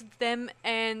killed them,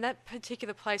 and that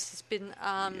particular place has been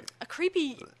a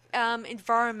creepy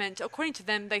environment. According to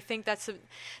them, they think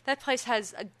that place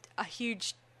has a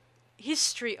huge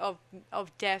history of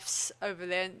deaths over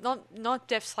there. Not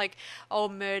deaths like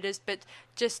murders, but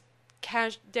just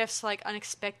deaths like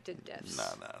unexpected deaths. No.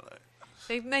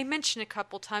 They mention a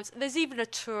couple times. There's even a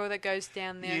tour that goes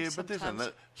down there. Yeah, sometimes.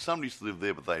 But somebody used to live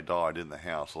there, but they died in the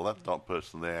house, or that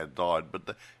person there had died.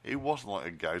 But it wasn't like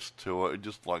a ghost tour. It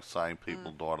just like saying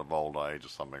people died of old age or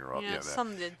something, right? Yeah,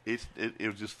 some did. It's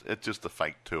just a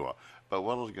fake tour. But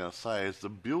what I was going to say is the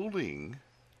building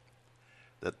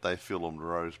that they filmed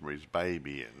Rosemary's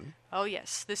Baby in. Oh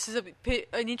yes, this is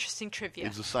an interesting trivia.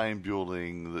 It's the same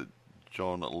building that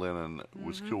John Lennon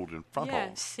was killed in front of. Yeah,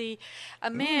 see, a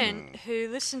man who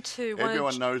listened to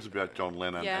everyone knows about John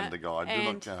Lennon and the guy.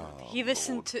 He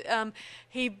listened to.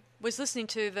 He was listening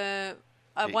to the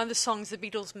one of the songs the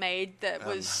Beatles made. That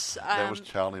was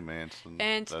Charlie Manson.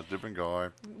 And a different guy.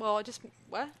 Well, I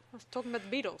was talking about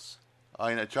the Beatles.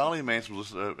 I know Charlie Manson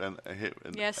was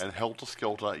and Helter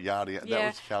Skelter, yada yada. That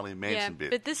was Charlie Manson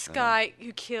bit. But this guy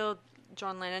who killed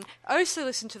John Lennon also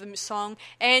listened to the song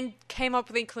and came up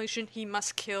with the conclusion he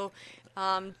must kill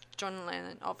John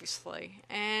Lennon, obviously,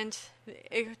 and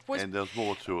it was. And there's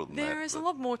more to it than that. There is a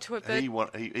lot more to it. But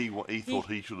he thought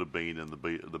he should have been in the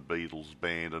Beatles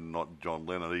band and not John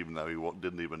Lennon, even though he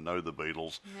didn't even know the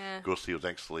Beatles, because he was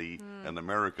actually an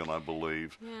American, I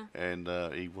believe, and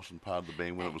he wasn't part of the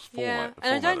band when it was formatted.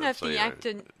 And I don't know if the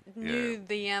actor knew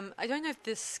the. I don't know if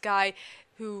this guy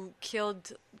who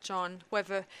killed John,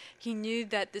 whether he knew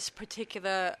that this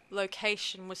particular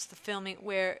location was the filming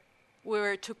where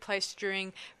it took place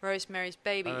during Rosemary's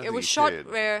Baby. It was shot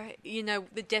where,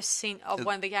 the death scene of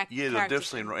one of the characters. Yeah, the death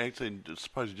scene, actually,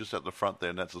 supposedly just at the front there,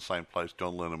 and that's the same place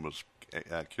John Lennon was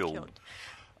killed.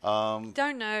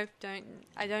 Don't know.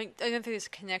 I don't think there's a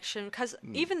connection because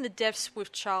even the deaths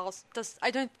with Charles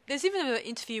There's even an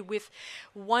interview with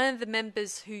one of the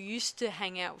members who used to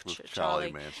hang out with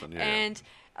Charlie Manson, and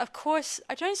of course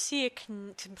I don't see a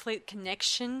complete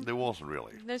connection. There wasn't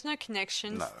really. There's no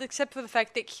connection except for the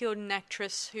fact that killed an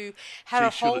actress who had a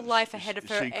whole life ahead of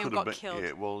her and got killed.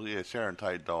 Sharon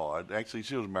Tate died. Actually,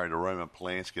 she was married to Roman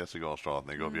Polanski. That's the guy I was trying to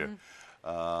think of. Yeah.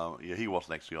 He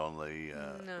wasn't actually on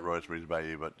the Rosemary's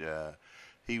Baby, but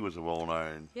he was a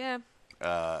well-known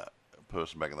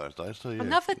person back in those days. So, yeah.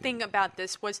 Another thing about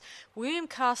this was William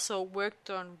Castle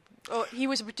he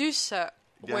was a producer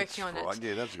working on it.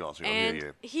 Yeah, that's the guy.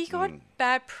 And he got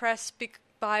bad press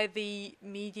by the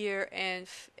media and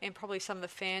probably some of the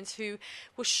fans who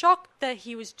were shocked that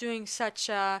he was doing such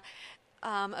a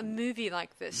movie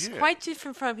like this, quite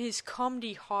different from his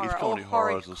comedy horror or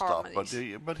horrors and stuff.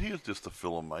 But he was just a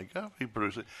filmmaker. He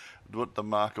produced it. What the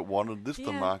market wanted,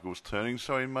 the market was turning,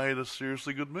 so he made a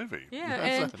seriously good movie. Yeah,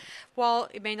 and while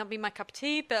it may not be my cup of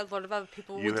tea, but a lot of other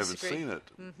people would disagree. You haven't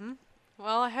seen it. Mm-hmm.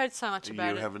 Well, I heard so much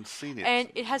about it. You haven't seen it. And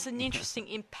it has an interesting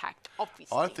impact,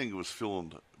 obviously. I think it was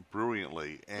filmed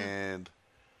brilliantly, and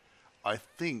I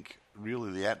think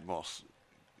really the atmos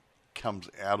comes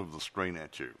out of the screen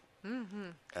at you. Mm-hmm.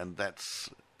 And that's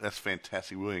That's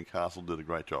fantastic. William Castle did a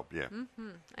great job, yeah.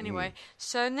 Anyway,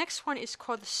 so next one is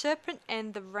called The Serpent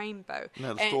and the Rainbow.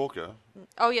 No, The Stalker.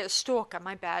 Oh, yeah, The Stalker,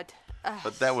 my bad.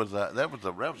 But that was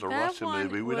a Russian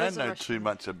movie. We don't know too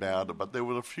much about it, but there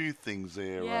were a few things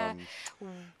there. Yeah.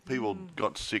 People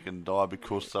got sick and died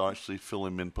because they actually fill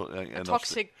him in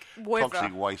toxic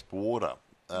waste water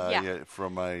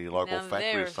from a local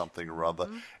factory or something or other,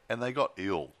 and they got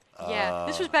ill.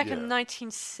 This was back in the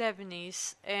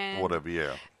 1970s. And, whatever,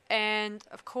 yeah. And,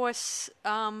 of course,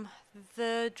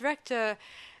 the director...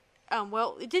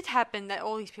 well, it did happen that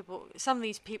all these people, some of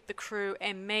these people, the crew,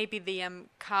 and maybe the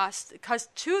cast, because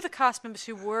two of the cast members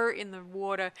who were in the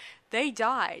water, they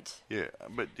died.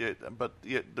 But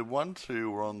the ones who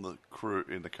were on the crew,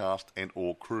 in the cast and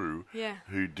or crew,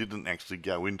 who didn't actually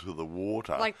go into the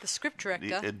water, like the script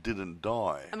director, it didn't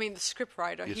die. I mean, the script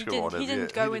writer, he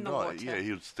didn't go in the water. Yeah,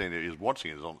 he was standing there, he was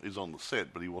watching it, he's on the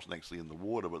set, but he wasn't actually in the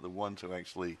water. But the ones who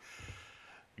actually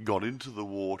got into the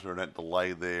water and had to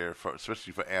lay there,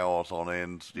 especially for hours on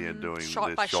end, doing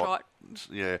shot by shot.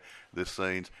 Their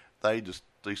scenes.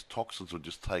 These toxins were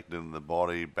just taken in the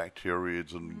body,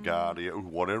 bacterias and Giardia,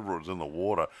 whatever was in the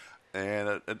water,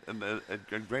 and it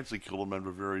eventually killed them in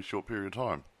a very short period of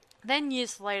time. Then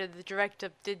years later, the director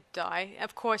did die.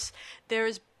 Of course, there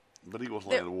is. But he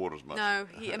wasn't in the water as much. No,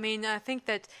 I think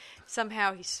that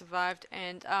somehow he survived,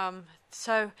 and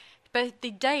so. But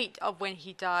the date of when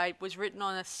he died was written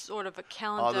on a sort of a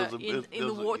calendar in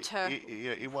the water.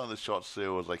 In one of the shots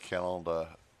there was a calendar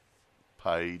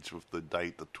page with the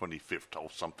date, the 25th or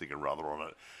something or other on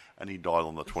it, and he died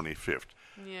on the 25th.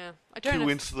 Yeah. I don't know.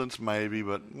 Coincidence maybe,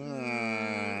 but...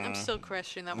 I'm still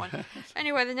questioning that one.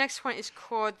 Anyway, the next one is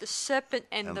called The Serpent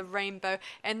and the Rainbow,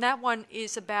 and that one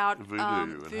is about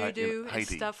voodoo and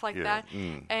stuff like that.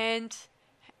 And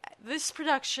this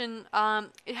production,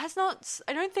 it has not...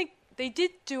 I don't think... They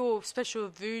did do a special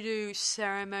voodoo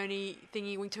ceremony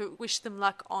thingy to wish them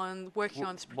luck on working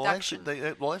on this production.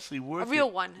 They worked a real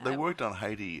one. They worked on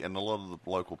Haiti, and a lot of the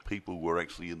local people were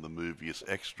actually in the movie as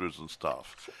extras and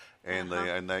stuff. And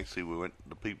they actually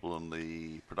the people in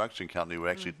the production company were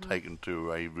actually taken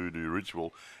to a voodoo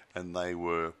ritual, and they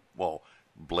were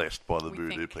blessed by the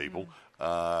voodoo people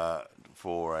to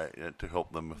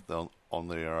help them on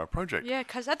their project. Yeah,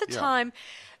 because at the time,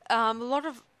 a lot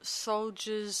of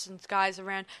soldiers and guys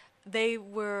around, they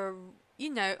were,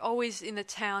 always in the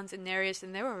towns and areas,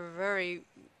 and they were very...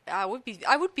 I would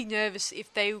be nervous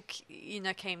if they,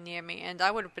 came near me, and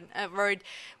I would have been worried.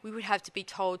 We would have to be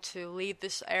told to leave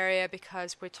this area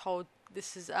because we're told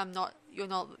this is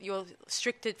you're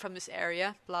restricted from this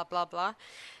area, blah blah blah.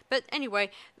 But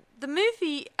anyway, the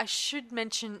movie, I should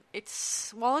mention,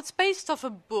 it's based off a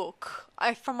book.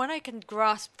 From what I can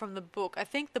grasp from the book, I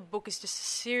think the book is just a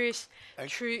serious,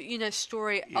 true,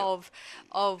 story of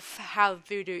how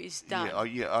voodoo is done.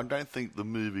 I don't think the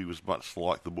movie was much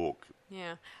like the book.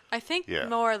 Yeah, I think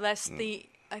more or less in the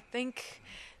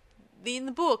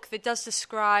book that does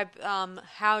describe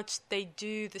how they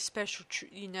do the special,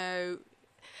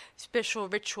 special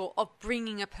ritual of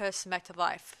bringing a person back to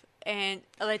life. And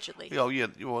allegedly.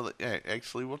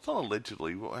 Actually, it's not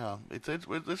allegedly.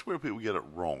 That's where people get it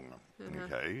wrong.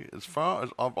 Okay, as far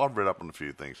as I've read up on a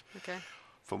few things. Okay.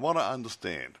 From what I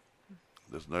understand,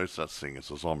 there's no such thing as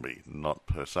a zombie, not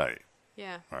per se.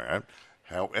 Yeah. All right.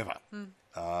 However,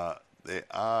 there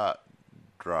are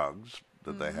drugs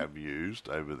that they have used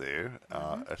over there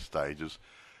at stages,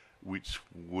 which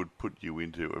would put you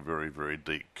into a very, very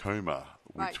deep coma,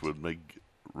 which would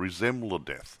resemble a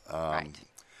death.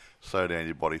 Slow down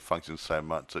your body functions so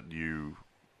much that you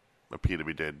appear to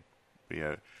be dead.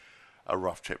 A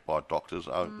rough check by doctors,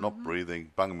 not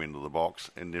breathing, bung them into the box,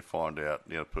 and you find out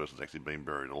the person's actually been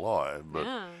buried alive. But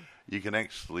you can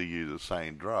actually use the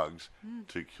same drugs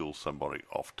to kill somebody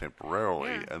off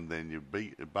temporarily, and then you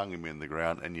bung them in the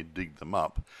ground and you dig them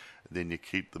up. Then you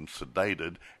keep them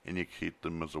sedated and you keep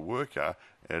them as a worker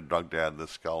drugged out of the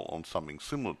skull on something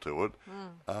similar to it,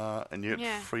 and you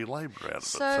get free labour out of it.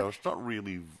 So it's not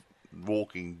really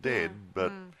Walking Dead,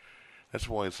 but that's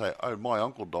why you say, my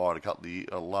uncle died a couple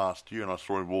of last year and I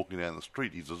saw him walking down the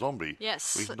street. He's a zombie.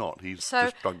 Yes. He's not. He's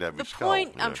just drugged out of his skull. The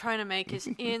point I'm trying to make is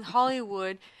in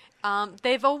Hollywood,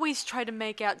 they've always tried to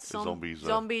make out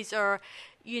zombies are,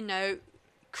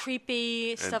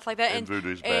 creepy, stuff like that. And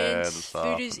voodoo's bad and stuff.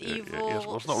 Voodoo's evil. Yes,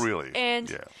 well, it's not really.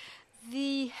 And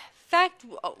the fact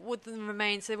with them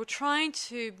remains, they were trying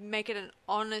to make it an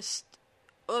honest,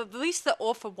 or at least the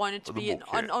author wanted to be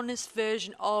an honest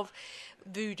version of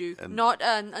voodoo, not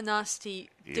a nasty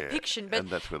depiction. But, and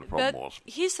that's where the problem was.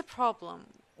 Here's the problem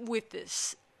with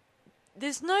this.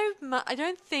 there's no. I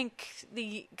don't think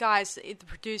the guys, the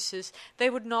producers, they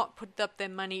would not put up their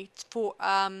money for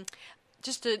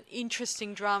just an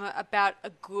interesting drama about a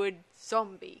good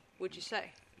zombie. Would you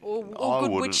say? Or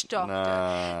good witch doctor.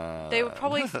 Nah, they would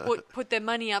probably put their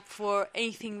money up for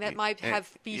anything that might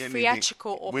be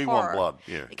theatrical or we horror. Want blood,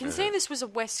 yeah. Considering this was a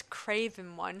Wes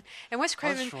Craven one, and Wes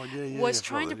Craven was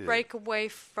trying to break away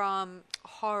from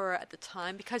horror at the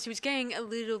time because he was getting a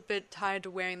little bit tired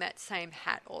of wearing that same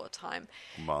hat all the time.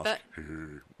 Mask. But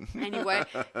anyway,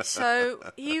 so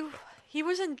he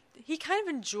kind of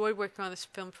enjoyed working on this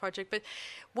film project, but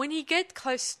when he get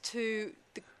close to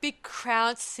the big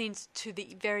crowd scenes to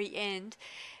the very end,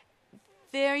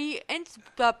 there he ends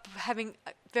up having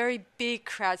very big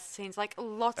crowd scenes, like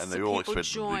lots of people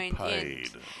join in,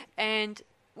 and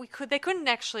they couldn't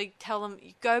actually tell them,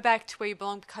 go back to where you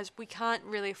belong because we can't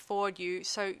really afford you,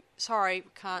 so sorry,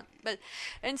 we can't. But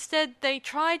instead they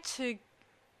tried to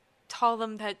tell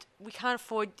them that we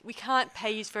can't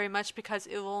pay you very much because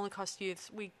it will only cost you,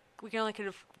 we can only kind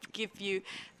of give you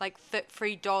like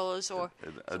 $3 or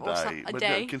a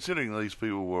day. Considering these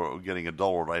people were getting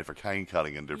 $1 a day for cane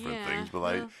cutting and different things,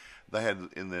 but they had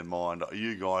in their mind,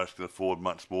 you guys can afford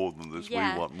much more than this, we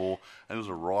want more. And there was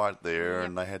a riot there,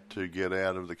 and they had to get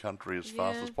out of the country as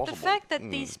fast as possible. The fact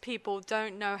that these people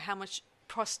don't know how much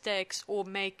prosthetics or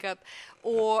makeup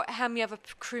or how many other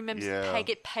crew members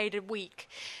get paid a week.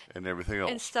 And everything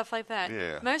else. And stuff like that.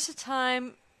 Yeah. Most of the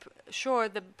time, sure,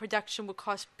 the production will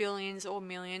cost billions or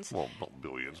millions. Well, not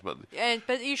billions, but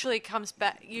usually it comes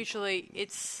back. Usually,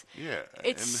 it's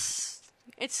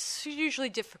usually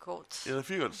difficult. Yeah, if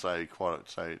you got say 20,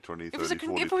 30, 40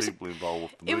 people involved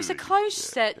with the movie. It was a closed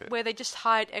set where they just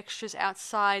hired extras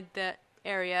outside the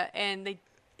area, and they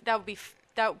would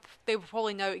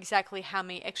probably know exactly how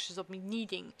many extras they'll be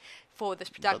needing for this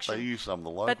production. But they used some of the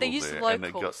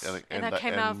locals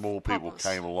and more people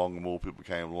came along,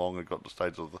 and it got to the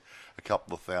stage of a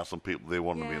couple of thousand people there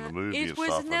wanting to be in the movie and stuff. It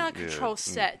was now a control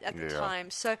set at the time,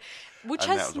 which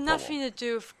has nothing to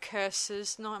do with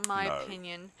curses, not in my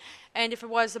opinion. And if it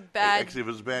was a bad... Actually, if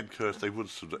it was a bad curse, they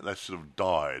should have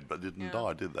died, but didn't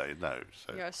die, did they? No.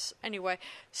 So. Yes. Anyway,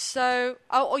 so...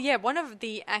 one of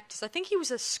the actors, I think he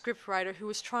was a scriptwriter who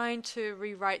was trying to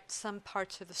rewrite some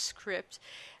parts of the script,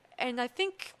 and I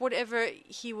think whatever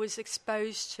he was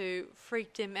exposed to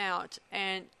freaked him out,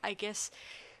 and I guess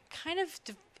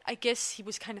he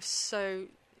was kind of so...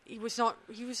 He was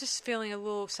just feeling a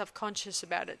little self-conscious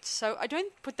about it. So I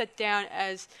don't put that down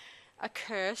as a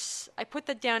curse. I put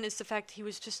that down as the fact he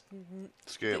was just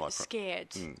scared,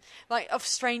 like of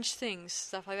strange things,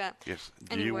 stuff like that. Yes.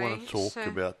 Do you want to talk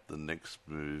about the next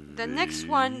movie? The next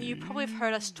one you probably have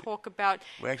heard us talk about.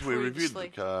 We reviewed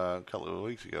it a couple of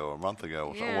weeks ago, or a month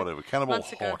ago, or whatever. Cannibal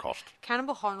Holocaust.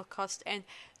 Cannibal Holocaust, and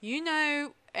you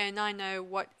know, and I know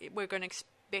what we're going to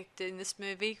expect in this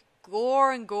movie: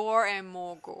 gore and gore and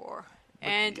more gore.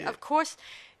 And of course,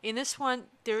 in this one,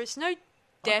 there is no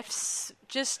deaths,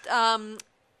 just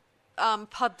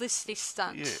publicity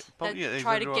stunts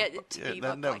try to get it to be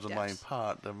that was the main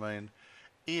part. I mean,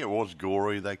 it was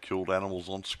gory. They killed animals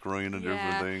on screen and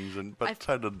different things, but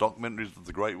so did documentaries of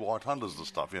the Great White Hunters and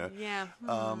stuff.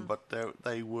 But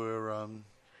they were.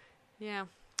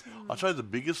 I'd say the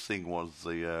biggest thing was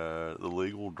the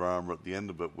legal drama at the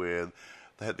end of it, where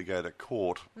they had to go to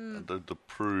court to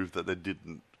prove that they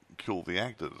didn't kill the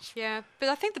actors. Yeah, but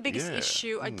I think the biggest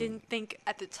issue, I didn't think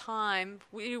at the time,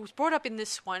 it was brought up in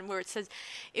this one where it says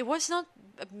it wasn't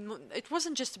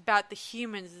just about the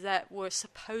humans that were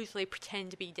supposedly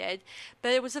pretend to be dead,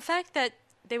 but it was the fact that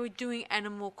they were doing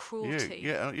animal cruelty.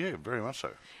 Yeah, very much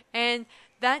so. And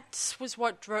that was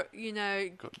what got in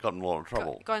a lot of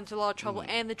trouble. Got into a lot of trouble,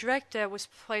 and the director was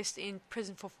placed in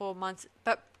prison for 4 months,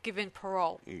 but given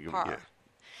parole.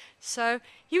 So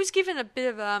he was given a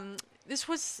bit of this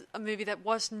was a movie that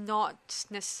was not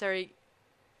necessarily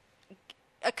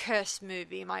a cursed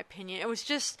movie, in my opinion. It was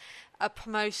just a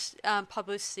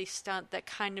publicity stunt that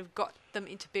kind of got them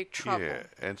into big trouble. Yeah,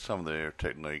 and some of their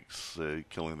techniques,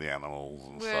 killing the animals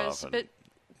and stuff. It was a bit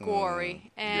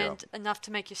gory and enough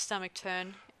to make your stomach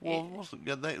turn. Well, it wasn't.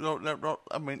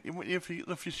 I mean, if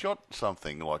you shot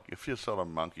something, like if you shot a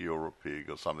monkey or a pig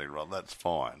or something, that's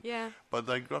fine. Yeah. But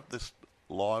they got this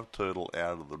live turtle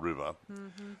out of the river.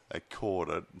 They caught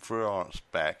it, threw it on its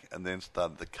back, and then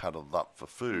started to cut it up for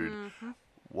food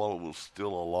while it was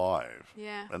still alive.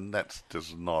 Yeah. And that's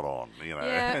just not on,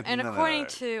 Yeah, and according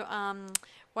to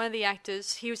one of the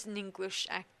actors, he was an English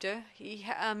actor.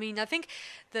 I think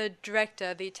the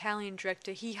director, the Italian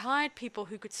director, he hired people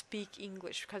who could speak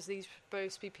English because these were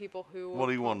supposed to be people who were... Well,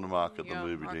 he wanted to market the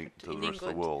movie to the rest of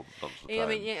the world.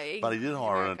 But he did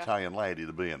hire an Italian lady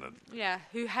to be in it. Yeah,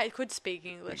 who could speak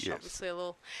English, Yes. obviously a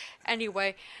little.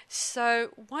 Anyway, so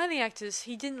one of the actors,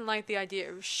 he didn't like the idea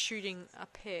of shooting a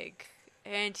pig.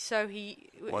 And so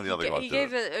he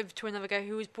gave it over to another guy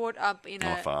who was brought up in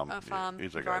a farm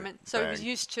environment. So he was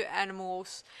used to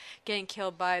animals getting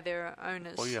killed by their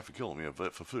owners. Well, you have to kill them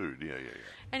for food. Yeah.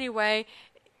 Anyway,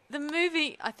 the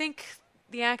movie, I think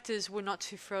the actors were not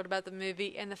too thrilled about the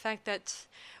movie, and the fact that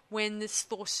when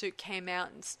this lawsuit came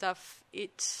out and stuff,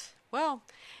 it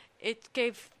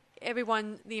gave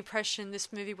everyone the impression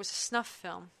this movie was a snuff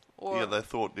film. They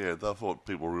thought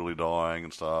people were really dying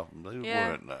and stuff. And they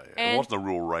weren't. No. It wasn't a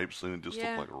real rape scene. It just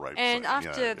looked like a rape scene. And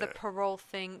after the parole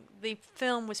thing, the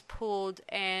film was pulled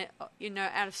and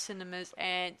out of cinemas,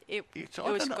 and it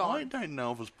was gone. I don't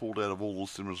know if it's pulled out of all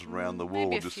the cinemas around the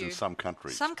world, just in some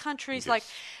countries. Some countries like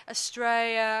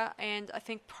Australia and I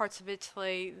think parts of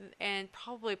Italy and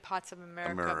probably parts of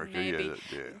America maybe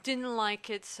didn't like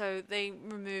it, so they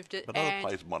removed it. But other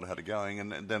places might have had it going,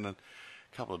 and then a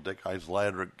couple of decades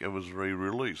later, it was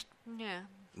re-released. Yeah.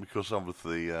 Because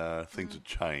obviously things had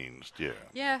changed. Yeah.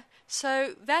 Yeah.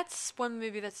 So that's one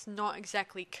movie that's not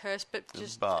exactly cursed, but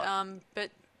just but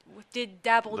did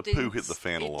dabble. The poo hit the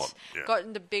fan a lot. Yeah. Got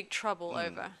into big trouble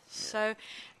over. Yeah. So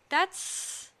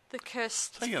that's the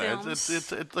cursed films.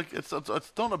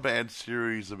 It's not a bad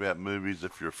series about movies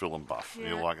if you're a film buff.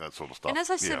 Yeah. You like that sort of stuff. And as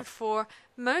I said before,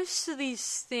 most of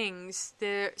these things,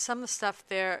 some of the stuff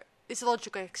there is a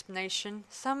logical explanation.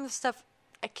 Some of the stuff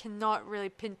I cannot really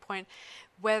pinpoint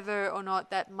whether or not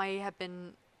that may have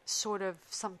been sort of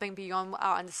something beyond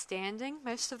our understanding.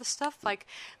 Most of the stuff, like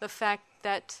the fact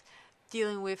that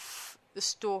dealing with the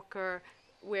stalker,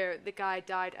 where the guy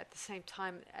died at the same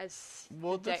time as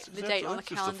the date on the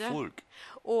calendar, just a fluke.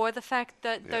 Or the fact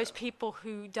that those people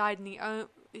who died behind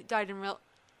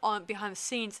the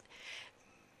scenes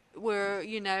were,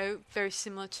 very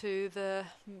similar to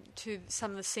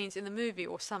some of the scenes in the movie,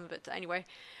 or some of it anyway.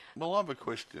 Well, I have a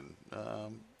question.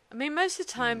 Most of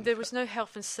the time there was no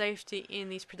health and safety in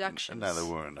these productions. No, there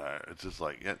weren't. No. It's just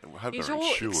like, it was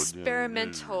all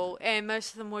experimental, and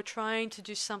most of them were trying to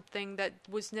do something that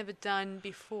was never done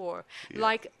before. Yeah.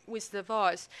 Like with the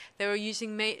vase, they were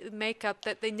using makeup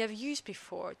that they never used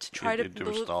before to try to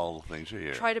different style things.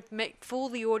 Yeah. Try to fool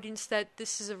the audience that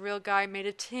this is a real guy made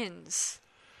of tins.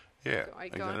 Yeah,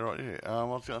 exactly right. Yeah, I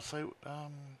was going to say,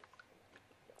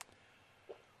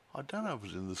 I don't know if it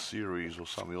was in the series or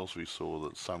something else we saw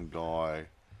that some guy.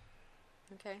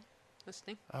 Okay,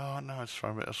 listening. Oh no, I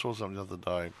saw something the other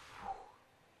day.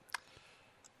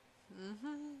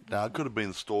 Mm-hmm. Now it could have been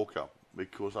the Stalker,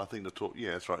 because I think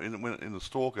yeah, that's right. In the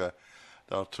Stalker,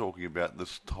 they were talking about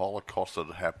this Holocaust that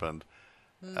had happened,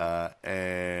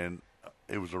 and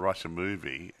it was a Russian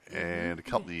movie, and a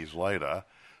couple of years later,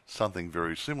 something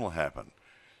very similar happened.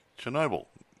 Chernobyl.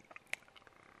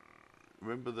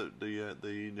 Remember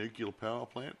the nuclear power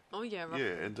plant? Oh yeah, right.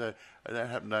 Yeah, and that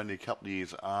happened only a couple of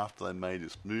years after they made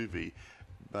this movie,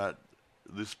 but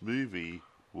this movie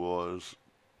was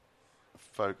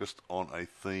focused on a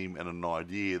theme and an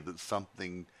idea that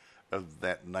something of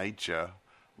that nature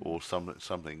or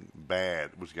something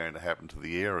bad was going to happen to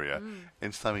the area,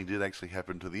 and something did actually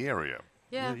happen to the area.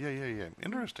 Yeah.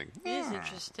 Interesting. It is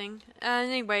interesting.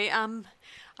 Anyway,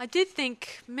 I did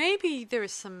think maybe there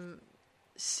is some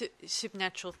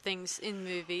supernatural things in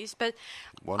movies, but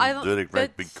one dirty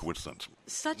great big coincidence.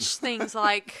 Such things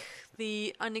like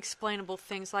the unexplainable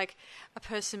things, like a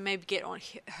person maybe get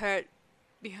hurt,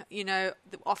 the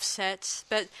offset,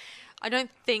 but I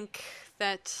don't think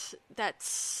that's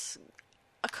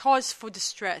a cause for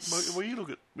distress. Well,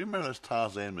 remember those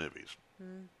Tarzan movies?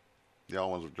 The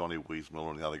old ones with Johnny Weissmuller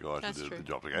and the other guys who did the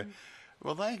job. Okay,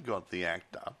 well they got the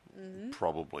actor.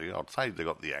 Probably, I'd say they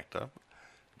got the actor.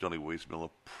 Johnny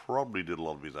Weissmuller probably did a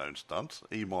lot of his own stunts.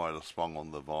 He might have swung on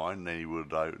the vine, and then he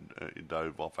would have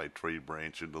dove off a tree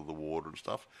branch into the water and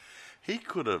stuff. He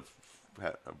could have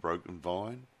had a broken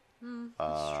vine.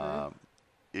 That's true.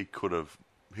 He could have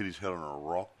hit his head on a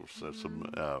rock or some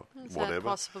whatever.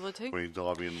 Possibility. When he's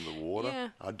diving into the water. Yeah.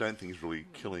 I don't think he's really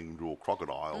killing real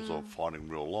crocodiles or fighting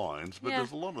real lions, but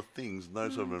there's a lot of things in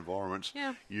those sort of environments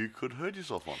you could hurt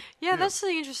yourself on. Yeah, that's the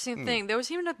interesting thing. There was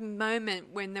even a moment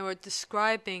when they were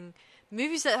describing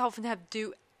movies that often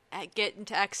get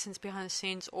into accidents behind the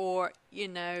scenes or,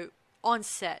 on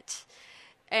set.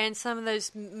 And some of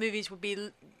those movies would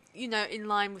be, in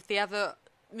line with the other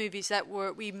movies that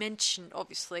we mentioned,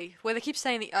 obviously, where they keep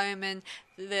saying the Omen,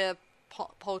 the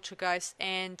Poltergeist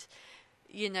and,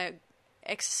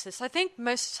 Exorcist. I think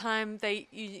most of the time they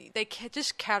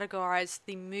just categorize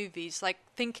the movies. Like,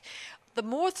 think the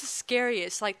more the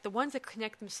scariest, like the ones that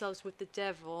connect themselves with the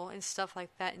devil and stuff like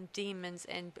that, and demons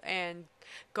and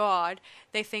God.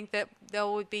 They think that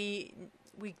they'll be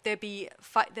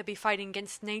fighting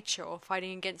against nature, or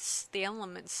fighting against the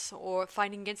elements, or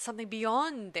fighting against something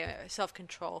beyond their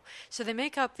self-control. So they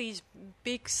make up these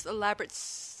big elaborate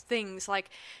things, like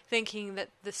thinking that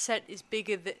the set is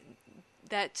bigger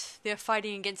that they're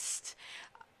fighting against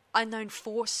unknown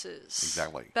forces.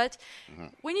 Exactly. But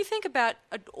when you think about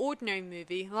an ordinary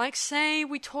movie, like say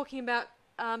we're talking about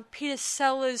Peter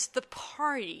Sellers' The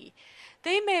Party,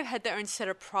 they may have had their own set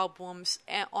of problems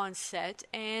on set,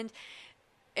 and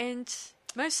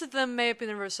most of them may have been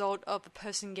a result of the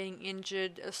person getting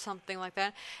injured or something like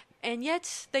that, and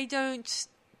yet they don't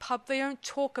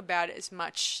talk about it as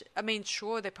much. I mean,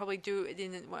 sure, they probably do it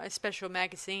in a special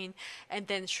magazine and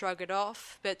then shrug it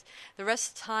off, but the rest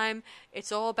of the time,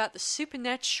 it's all about the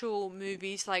supernatural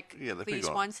movies, like these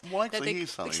ones. Well, actually,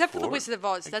 here's something except for The Wizard of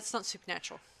Oz, that's not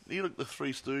supernatural. You look at the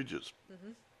Three Stooges.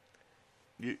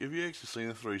 Have you actually seen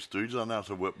the Three Stooges? I know it's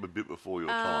a bit before your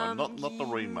time. Not the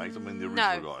remakes, I mean the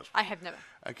original guys. I have never.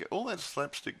 Okay, all that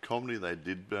slapstick comedy they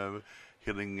did,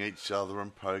 hitting each other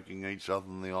and poking each other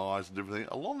in the eyes and everything,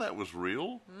 a lot of that was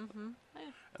real. Mm-hmm. Yeah.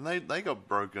 And they got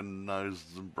broken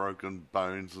noses and broken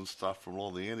bones and stuff from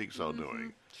all the antics they were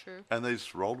doing. True. And they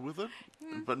just rolled with it.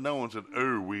 But no one said,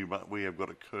 we have got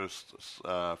a cursed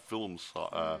film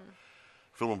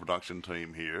production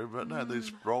team here. But no, it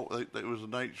was the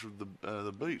nature of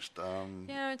the beast.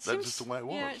 That's just the way it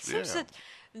was. Yeah, it seems that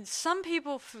some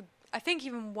people, I think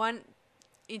even one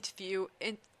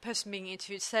person being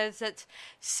interviewed says that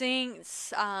seeing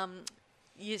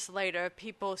years later,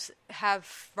 people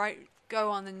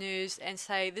go on the news and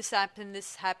say this happened,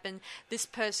 this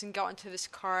person got into this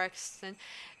car accident,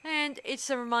 and it's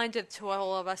a reminder to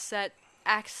all of us that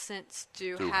accidents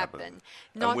do happen.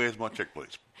 And where's my check,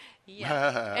 please?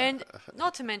 Yeah, and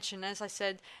not to mention, as I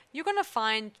said, you're going to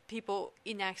find people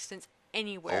in accidents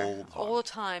anywhere, all the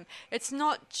time. It's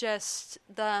not just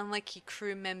the unlucky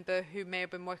crew member who may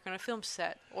have been working on a film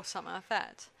set or something like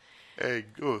that. Hey,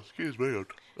 excuse me.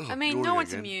 I mean, no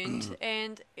one's immune,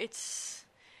 and it's...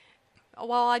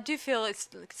 Well, I do feel it's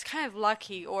kind of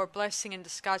lucky or a blessing in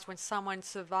disguise when someone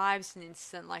survives an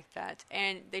incident like that,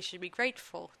 and they should be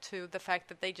grateful to the fact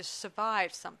that they just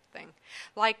survived something.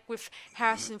 Like with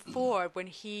Harrison Ford, when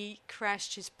he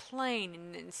crashed his plane in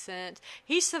an incident,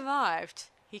 he survived.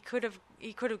 He could have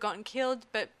gotten killed,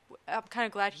 but I'm kind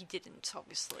of glad he didn't,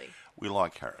 obviously. We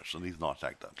like Harris, and he's a nice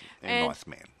actor and nice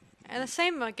man. And the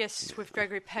same, I guess, with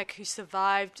Gregory Peck,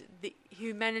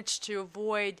 who managed to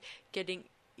avoid getting,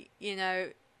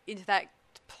 into that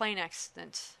plane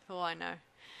accident, for all I know.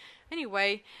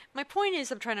 Anyway, my point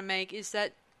I'm trying to make is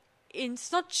that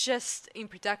it's not just in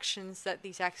productions that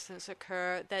these accidents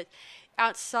occur, that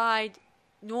outside,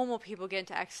 normal unlucky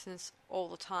accidents all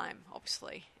the time,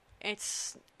 obviously.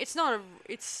 It's unlucky.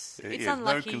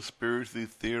 No conspiracy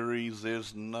theories.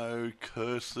 There's no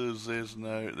curses. There's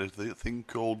the thing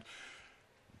called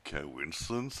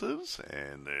coincidences,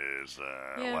 and there's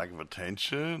lack of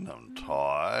attention. I'm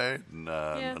tired.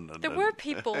 There were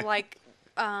people like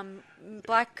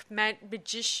black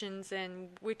magicians and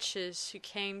witches who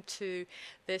came to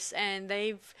this, and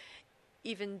they've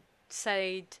even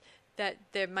said that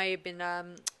there may have been a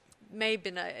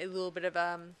little bit of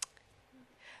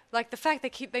like the fact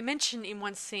they mention in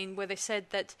one scene where they said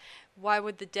that why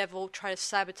would the devil try to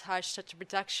sabotage such a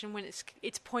production when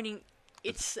it's pointing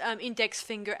its index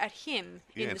finger at him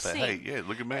in the scene. Hey,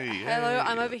 look at me. Hello,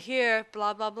 I'm over here,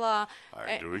 blah, blah, blah.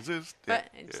 I do exist.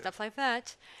 Stuff like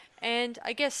that. And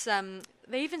I guess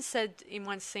they even said in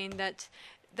one scene that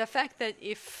the fact that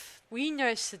if we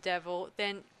notice the devil,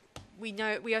 then we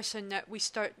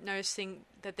start noticing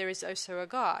that there is also a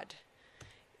God.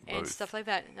 And stuff like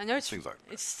that. I know it's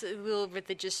a little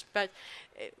religious, but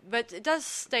it does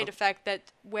state a fact that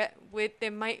where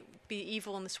there might be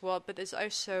evil in this world, but there's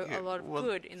also a lot of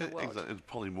good in the world. Exactly. It's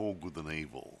probably more good than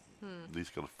evil. You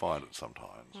just got to find it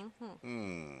sometimes.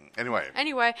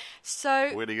 Anyway,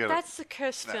 so that's the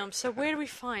cursed film. So where do we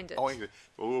find it?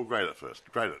 We'll grade it first.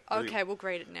 Okay, we'll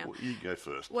grade it now. Well, you go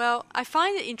first. Well, I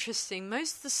find it interesting.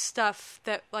 Most of the stuff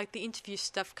that, like the interview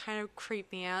stuff, kind of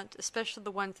creep me out, especially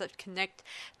the ones that connect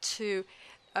to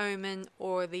Omen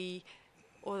or the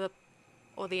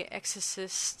or The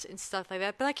Exorcist and stuff like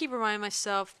that. But I keep reminding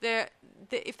myself,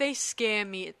 if they scare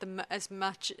me as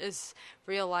much as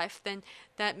real life, then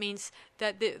that means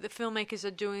that the filmmakers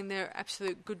are doing their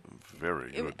absolute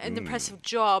very good and impressive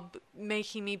job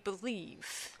making me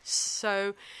believe.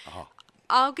 So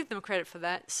I'll give them credit for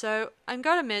that. So I'm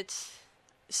going to admit,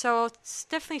 so I'll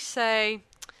definitely say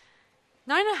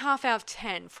 9.5 out of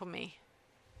 10 for me.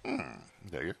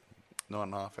 There you go.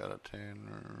 9.5 out of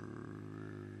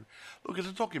 10. Look, it's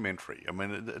a documentary. I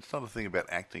mean, it's not a thing about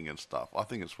acting and stuff. I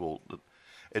think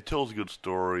it tells a good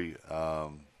story.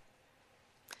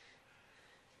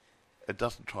 It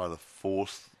doesn't try to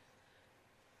force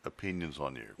opinions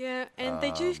on you. Yeah, and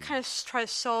they do kind of try to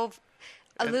solve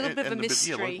a little bit of a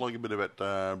mystery. Like a bit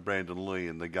about Brandon Lee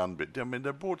and the gun bit. I mean,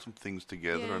 they brought some things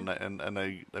together, and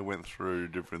they went through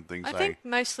different things. I think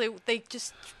mostly they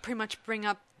just pretty much bring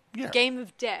up Game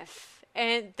of Death.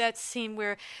 And that scene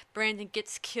where Brandon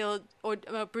gets killed, or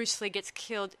Bruce Lee gets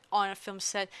killed on a film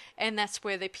set, and that's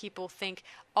where the people think,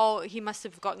 Brandon must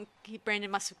have gotten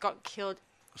killed.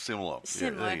 Similar.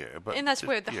 Yeah. But and that's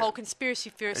where the whole conspiracy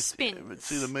theory spins. But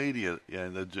see, the media,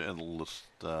 the journalists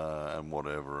and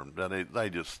whatever, and they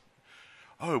just,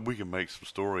 we can make some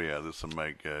story out of this and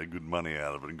make good money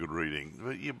out of it and good reading.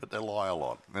 But they lie a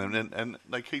lot. And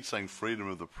they keep saying freedom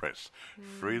of the press,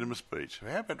 freedom of speech.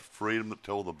 How about freedom to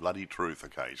tell the bloody truth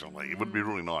occasionally? It would be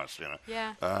really nice,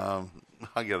 Yeah.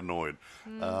 I get annoyed.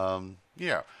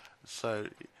 So,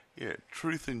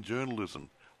 truth in journalism,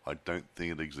 I don't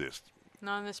think it exists.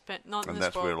 Not in this and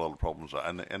that's where a lot of problems are.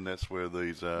 And that's where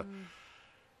these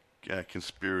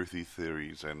conspiracy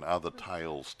theories and other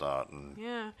tales start, and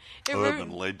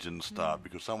urban legends start,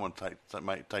 because someone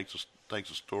takes a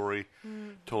story,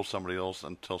 tells somebody else,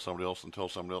 and tells somebody else, and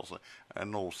tells somebody else,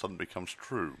 and all of a sudden becomes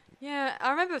true. Yeah, I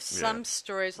remember some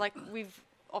stories, like we've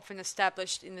often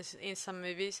established in some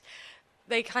movies,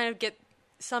 they kind of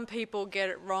some people get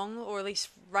it wrong, or at least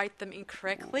write them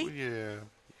incorrectly. Yeah.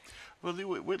 Well,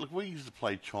 we used to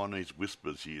play Chinese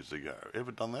whispers years ago.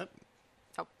 Ever done that?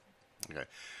 Oh. Okay.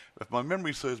 If my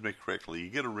memory serves me correctly, you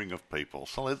get a ring of people.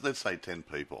 So let's say 10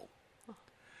 people. Oh.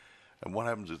 And what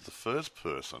happens is the first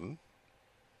person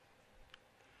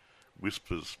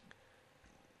whispers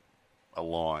a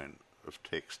line of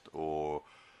text or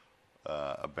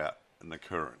about an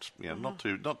occurrence. Not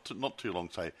too long.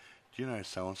 Say, do you know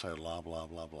so and so? Blah blah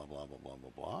blah blah blah blah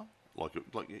blah blah. Like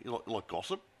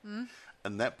gossip.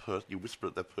 And that person, you whisper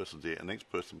at that person's ear, and the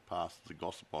next person passes the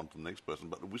gossip on to the next person,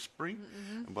 but the whispering,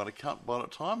 and by the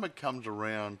time it comes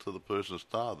around to the person's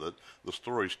target, the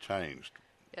story's changed.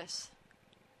 Yes.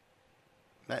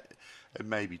 It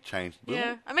may be changed a little.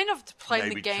 Yeah, I may not have to play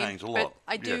the game, but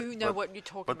I do know what you're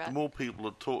talking about. But the more people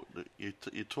that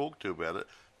you talk to about it,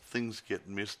 things get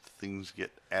missed, things get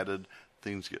added,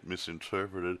 things get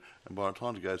misinterpreted, and by the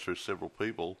time it goes through several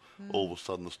people, all of a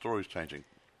sudden the story's changing.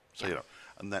 So,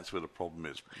 and that's where the problem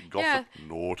is. Gossip,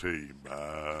 naughty,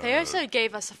 bad. They also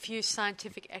gave us a few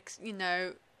scientific,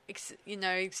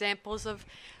 examples of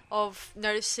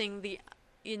noticing the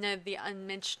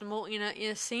unmentionable in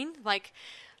a scene. Like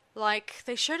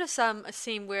they showed us a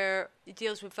scene where it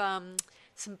deals with some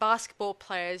basketball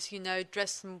players,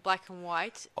 dressed in black and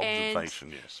white. Observation,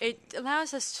 and yes. It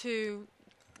allows us to.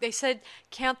 They said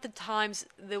count the times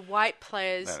the white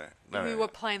players who were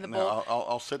playing the ball.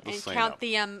 I'll set the scene count up.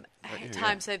 The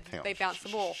times they bounced the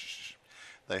ball.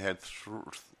 They had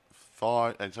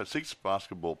 6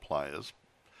 basketball players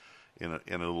in a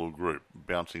little group,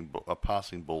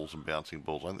 passing balls and bouncing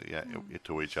balls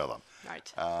to each other.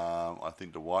 Right. I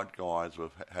think the white guys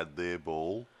had their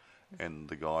ball, and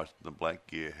the guys in the black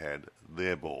gear had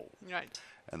their ball. Right.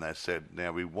 And they said,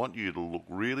 now we want you to look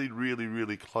really, really,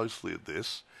 really closely at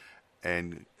this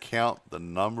and count the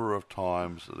number of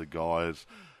times that the guys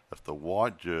with the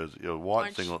white jersey,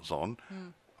 white singlets on,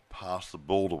 pass the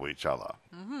ball to each other.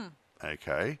 Mm-hmm.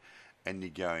 Okay? And you're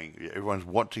going, everyone's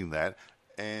watching that.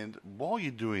 And while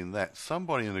you're doing that,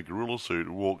 somebody in a gorilla suit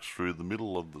walks through the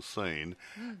middle of the scene,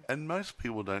 and most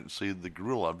people don't see the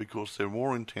gorilla because they're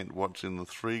more intent watching the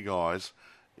 3 guys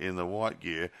in the white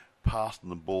gear passing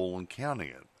the ball and counting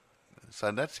it.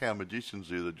 So that's how magicians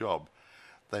do the job.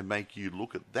 They make you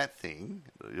look at that thing.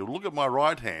 You look at my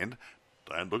right hand,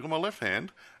 don't look at my left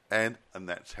hand, and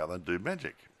that's how they do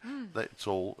magic. It's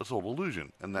all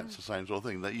illusion, and that's the same sort of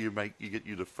thing that you get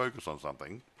you to focus on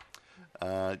something.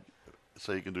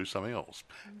 so you can do something else.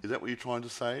 Is that what you're trying to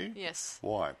say? Yes.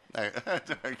 Why?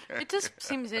 Okay. It just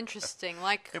seems interesting.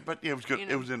 Like, Yeah, but yeah, it was good. you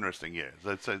know. It was interesting. Yeah.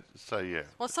 So yeah.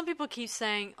 Well, some people keep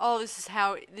saying, "Oh, this is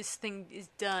how this thing is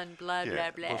done." Blah Yeah.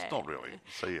 blah blah. Well, it's not really.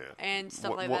 So yeah. And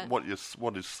stuff like what, that.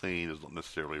 What is seen is not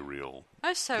necessarily real.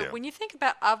 Also, Yeah. when you think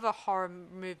about other horror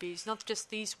movies, not just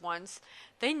these ones,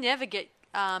 they never get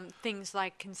things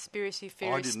like conspiracy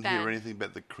theories. I didn't hear anything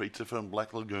about the creature from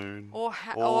Black Lagoon, or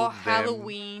them,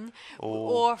 Halloween,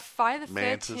 or Friday the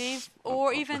Mantis. 13th,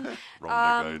 or even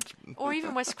Wrong decades. or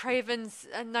even Wes Craven's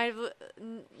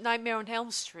Nightmare on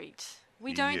Elm Street.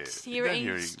 We don't hear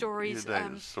any stories.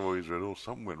 Stories at all.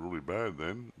 Something went really bad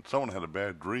then. Someone had a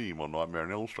bad dream on Nightmare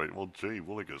on Elm Street. Well, gee,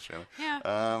 willikers, you know. Yeah.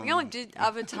 The only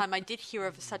other time I did hear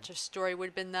of such a story would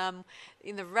have been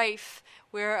in the Wraith,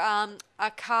 where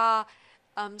a car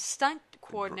stunt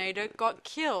coordinator got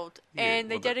killed, and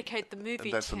they dedicate the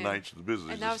movie and that's to him. the nature of the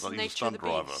business. And that was the He's nature a of stunt the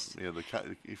driver. beast.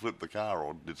 Yeah, he flipped the car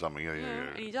or did something. Yeah.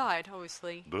 And he died,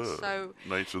 obviously. Duh. So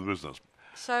Nature of the business.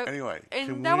 So anyway,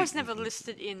 and that was never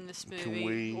listed in this movie. Can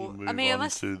we move on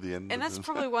to the end? And that's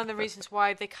probably one of the reasons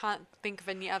why they can't think of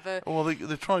any other. Well,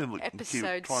 they're trying to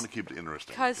episodes, keep it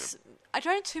interesting. Because I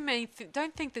don't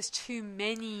think there's too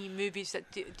many movies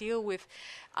that deal with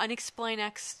unexplained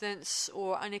accidents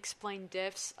or unexplained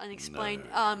deaths, unexplained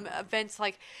events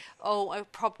like a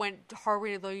prop went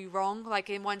horribly wrong. Like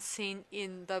in one scene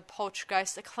in the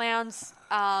Poltergeist, the clown's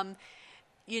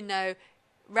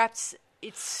wraps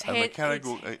its head. A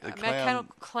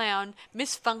mechanical clown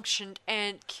misfunctioned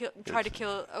and tried to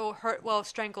kill or hurt,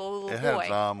 strangle a little boy. It had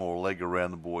its arm or leg around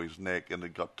the boy's neck, and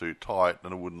it got too tight,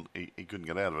 and he couldn't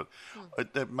get out of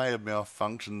it. That may have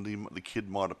malfunctioned. The kid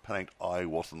might have panicked. I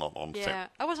wasn't on set. Yeah,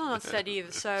 I wasn't on set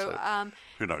either. So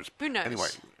who knows? Who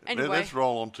knows? Anyway, let's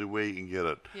roll on to where you can get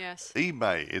it. Yes.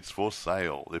 eBay. It's for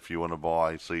sale if you want to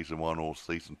buy season 1 or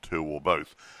season 2 or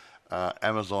both.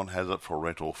 Amazon has it for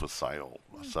rental for sale,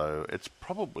 so it's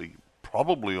probably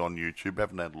on YouTube.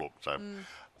 Haven't had a look, so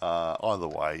either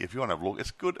way, if you want to have a look,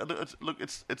 it's good.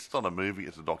 It's not a movie;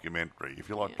 it's a documentary. If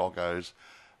you like docos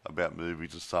about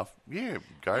movies and stuff,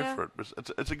 go for it.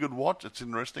 It's a good watch. It's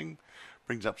interesting.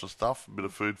 Brings up some stuff, a bit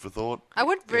of food for thought. I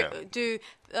would do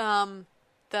the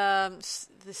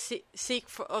Seek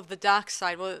of the Dark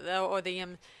Side, or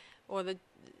the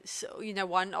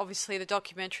one, obviously the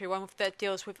documentary one that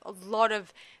deals with a lot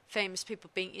of famous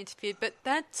people being interviewed, but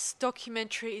that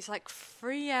documentary is like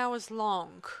 3 hours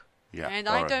long. Yeah, and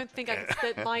I don't think I can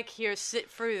let Mike here sit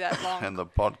through that long. And the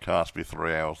podcast be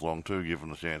 3 hours long too,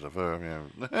 given the chance of her. Yeah.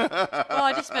 Well,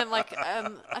 I just meant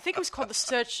I think it was called The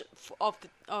Search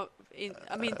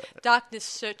Darkness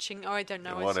Searching. Oh, I don't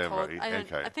know what it's called.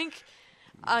 I think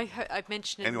I've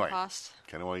mentioned it in the past.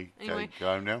 Can we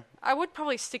go now? I would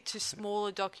probably stick to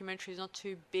smaller documentaries, not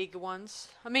too big ones.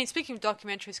 I mean, speaking of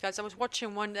documentaries, guys, I was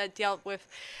watching one that dealt with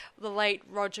the late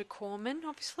Roger Corman,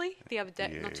 obviously, the other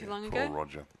day, not too long ago. Poor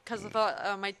Roger. Because I thought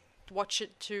I might watch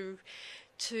it to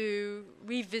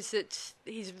revisit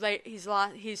his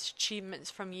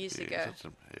achievements from years ago.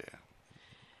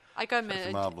 I got He's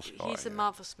a marvelous guy. He's a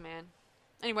marvelous man.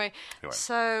 Anyway,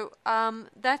 so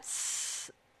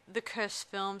that's the Cursed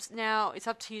films. Now it's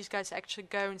up to you guys to actually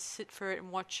go and sit for it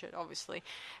and watch it, obviously.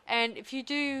 And if you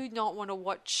do not want to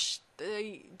watch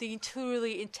the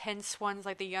truly intense ones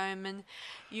like the Omen,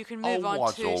 you can move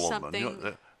on to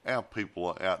something. Our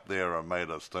people out there are made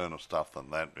of sterner stuff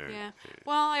than that. Yeah.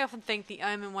 Well, I often think the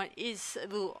Omen one is a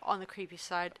little on the creepy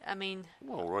side. I mean...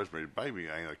 Well, Rosemary's Baby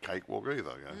ain't a cakewalk either.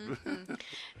 Mm-hmm.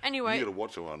 Anyway... You got to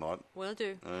watch it one night. Will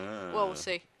do. Well, we'll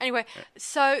see. Anyway,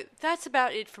 so that's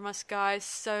about it from us, guys.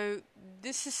 So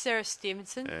this is Sarah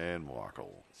Stephenson. And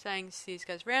Michael. Saying see you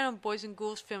guys around on Boys and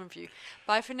Ghouls Film Review.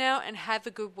 Bye for now and have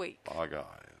a good week. Bye, guys.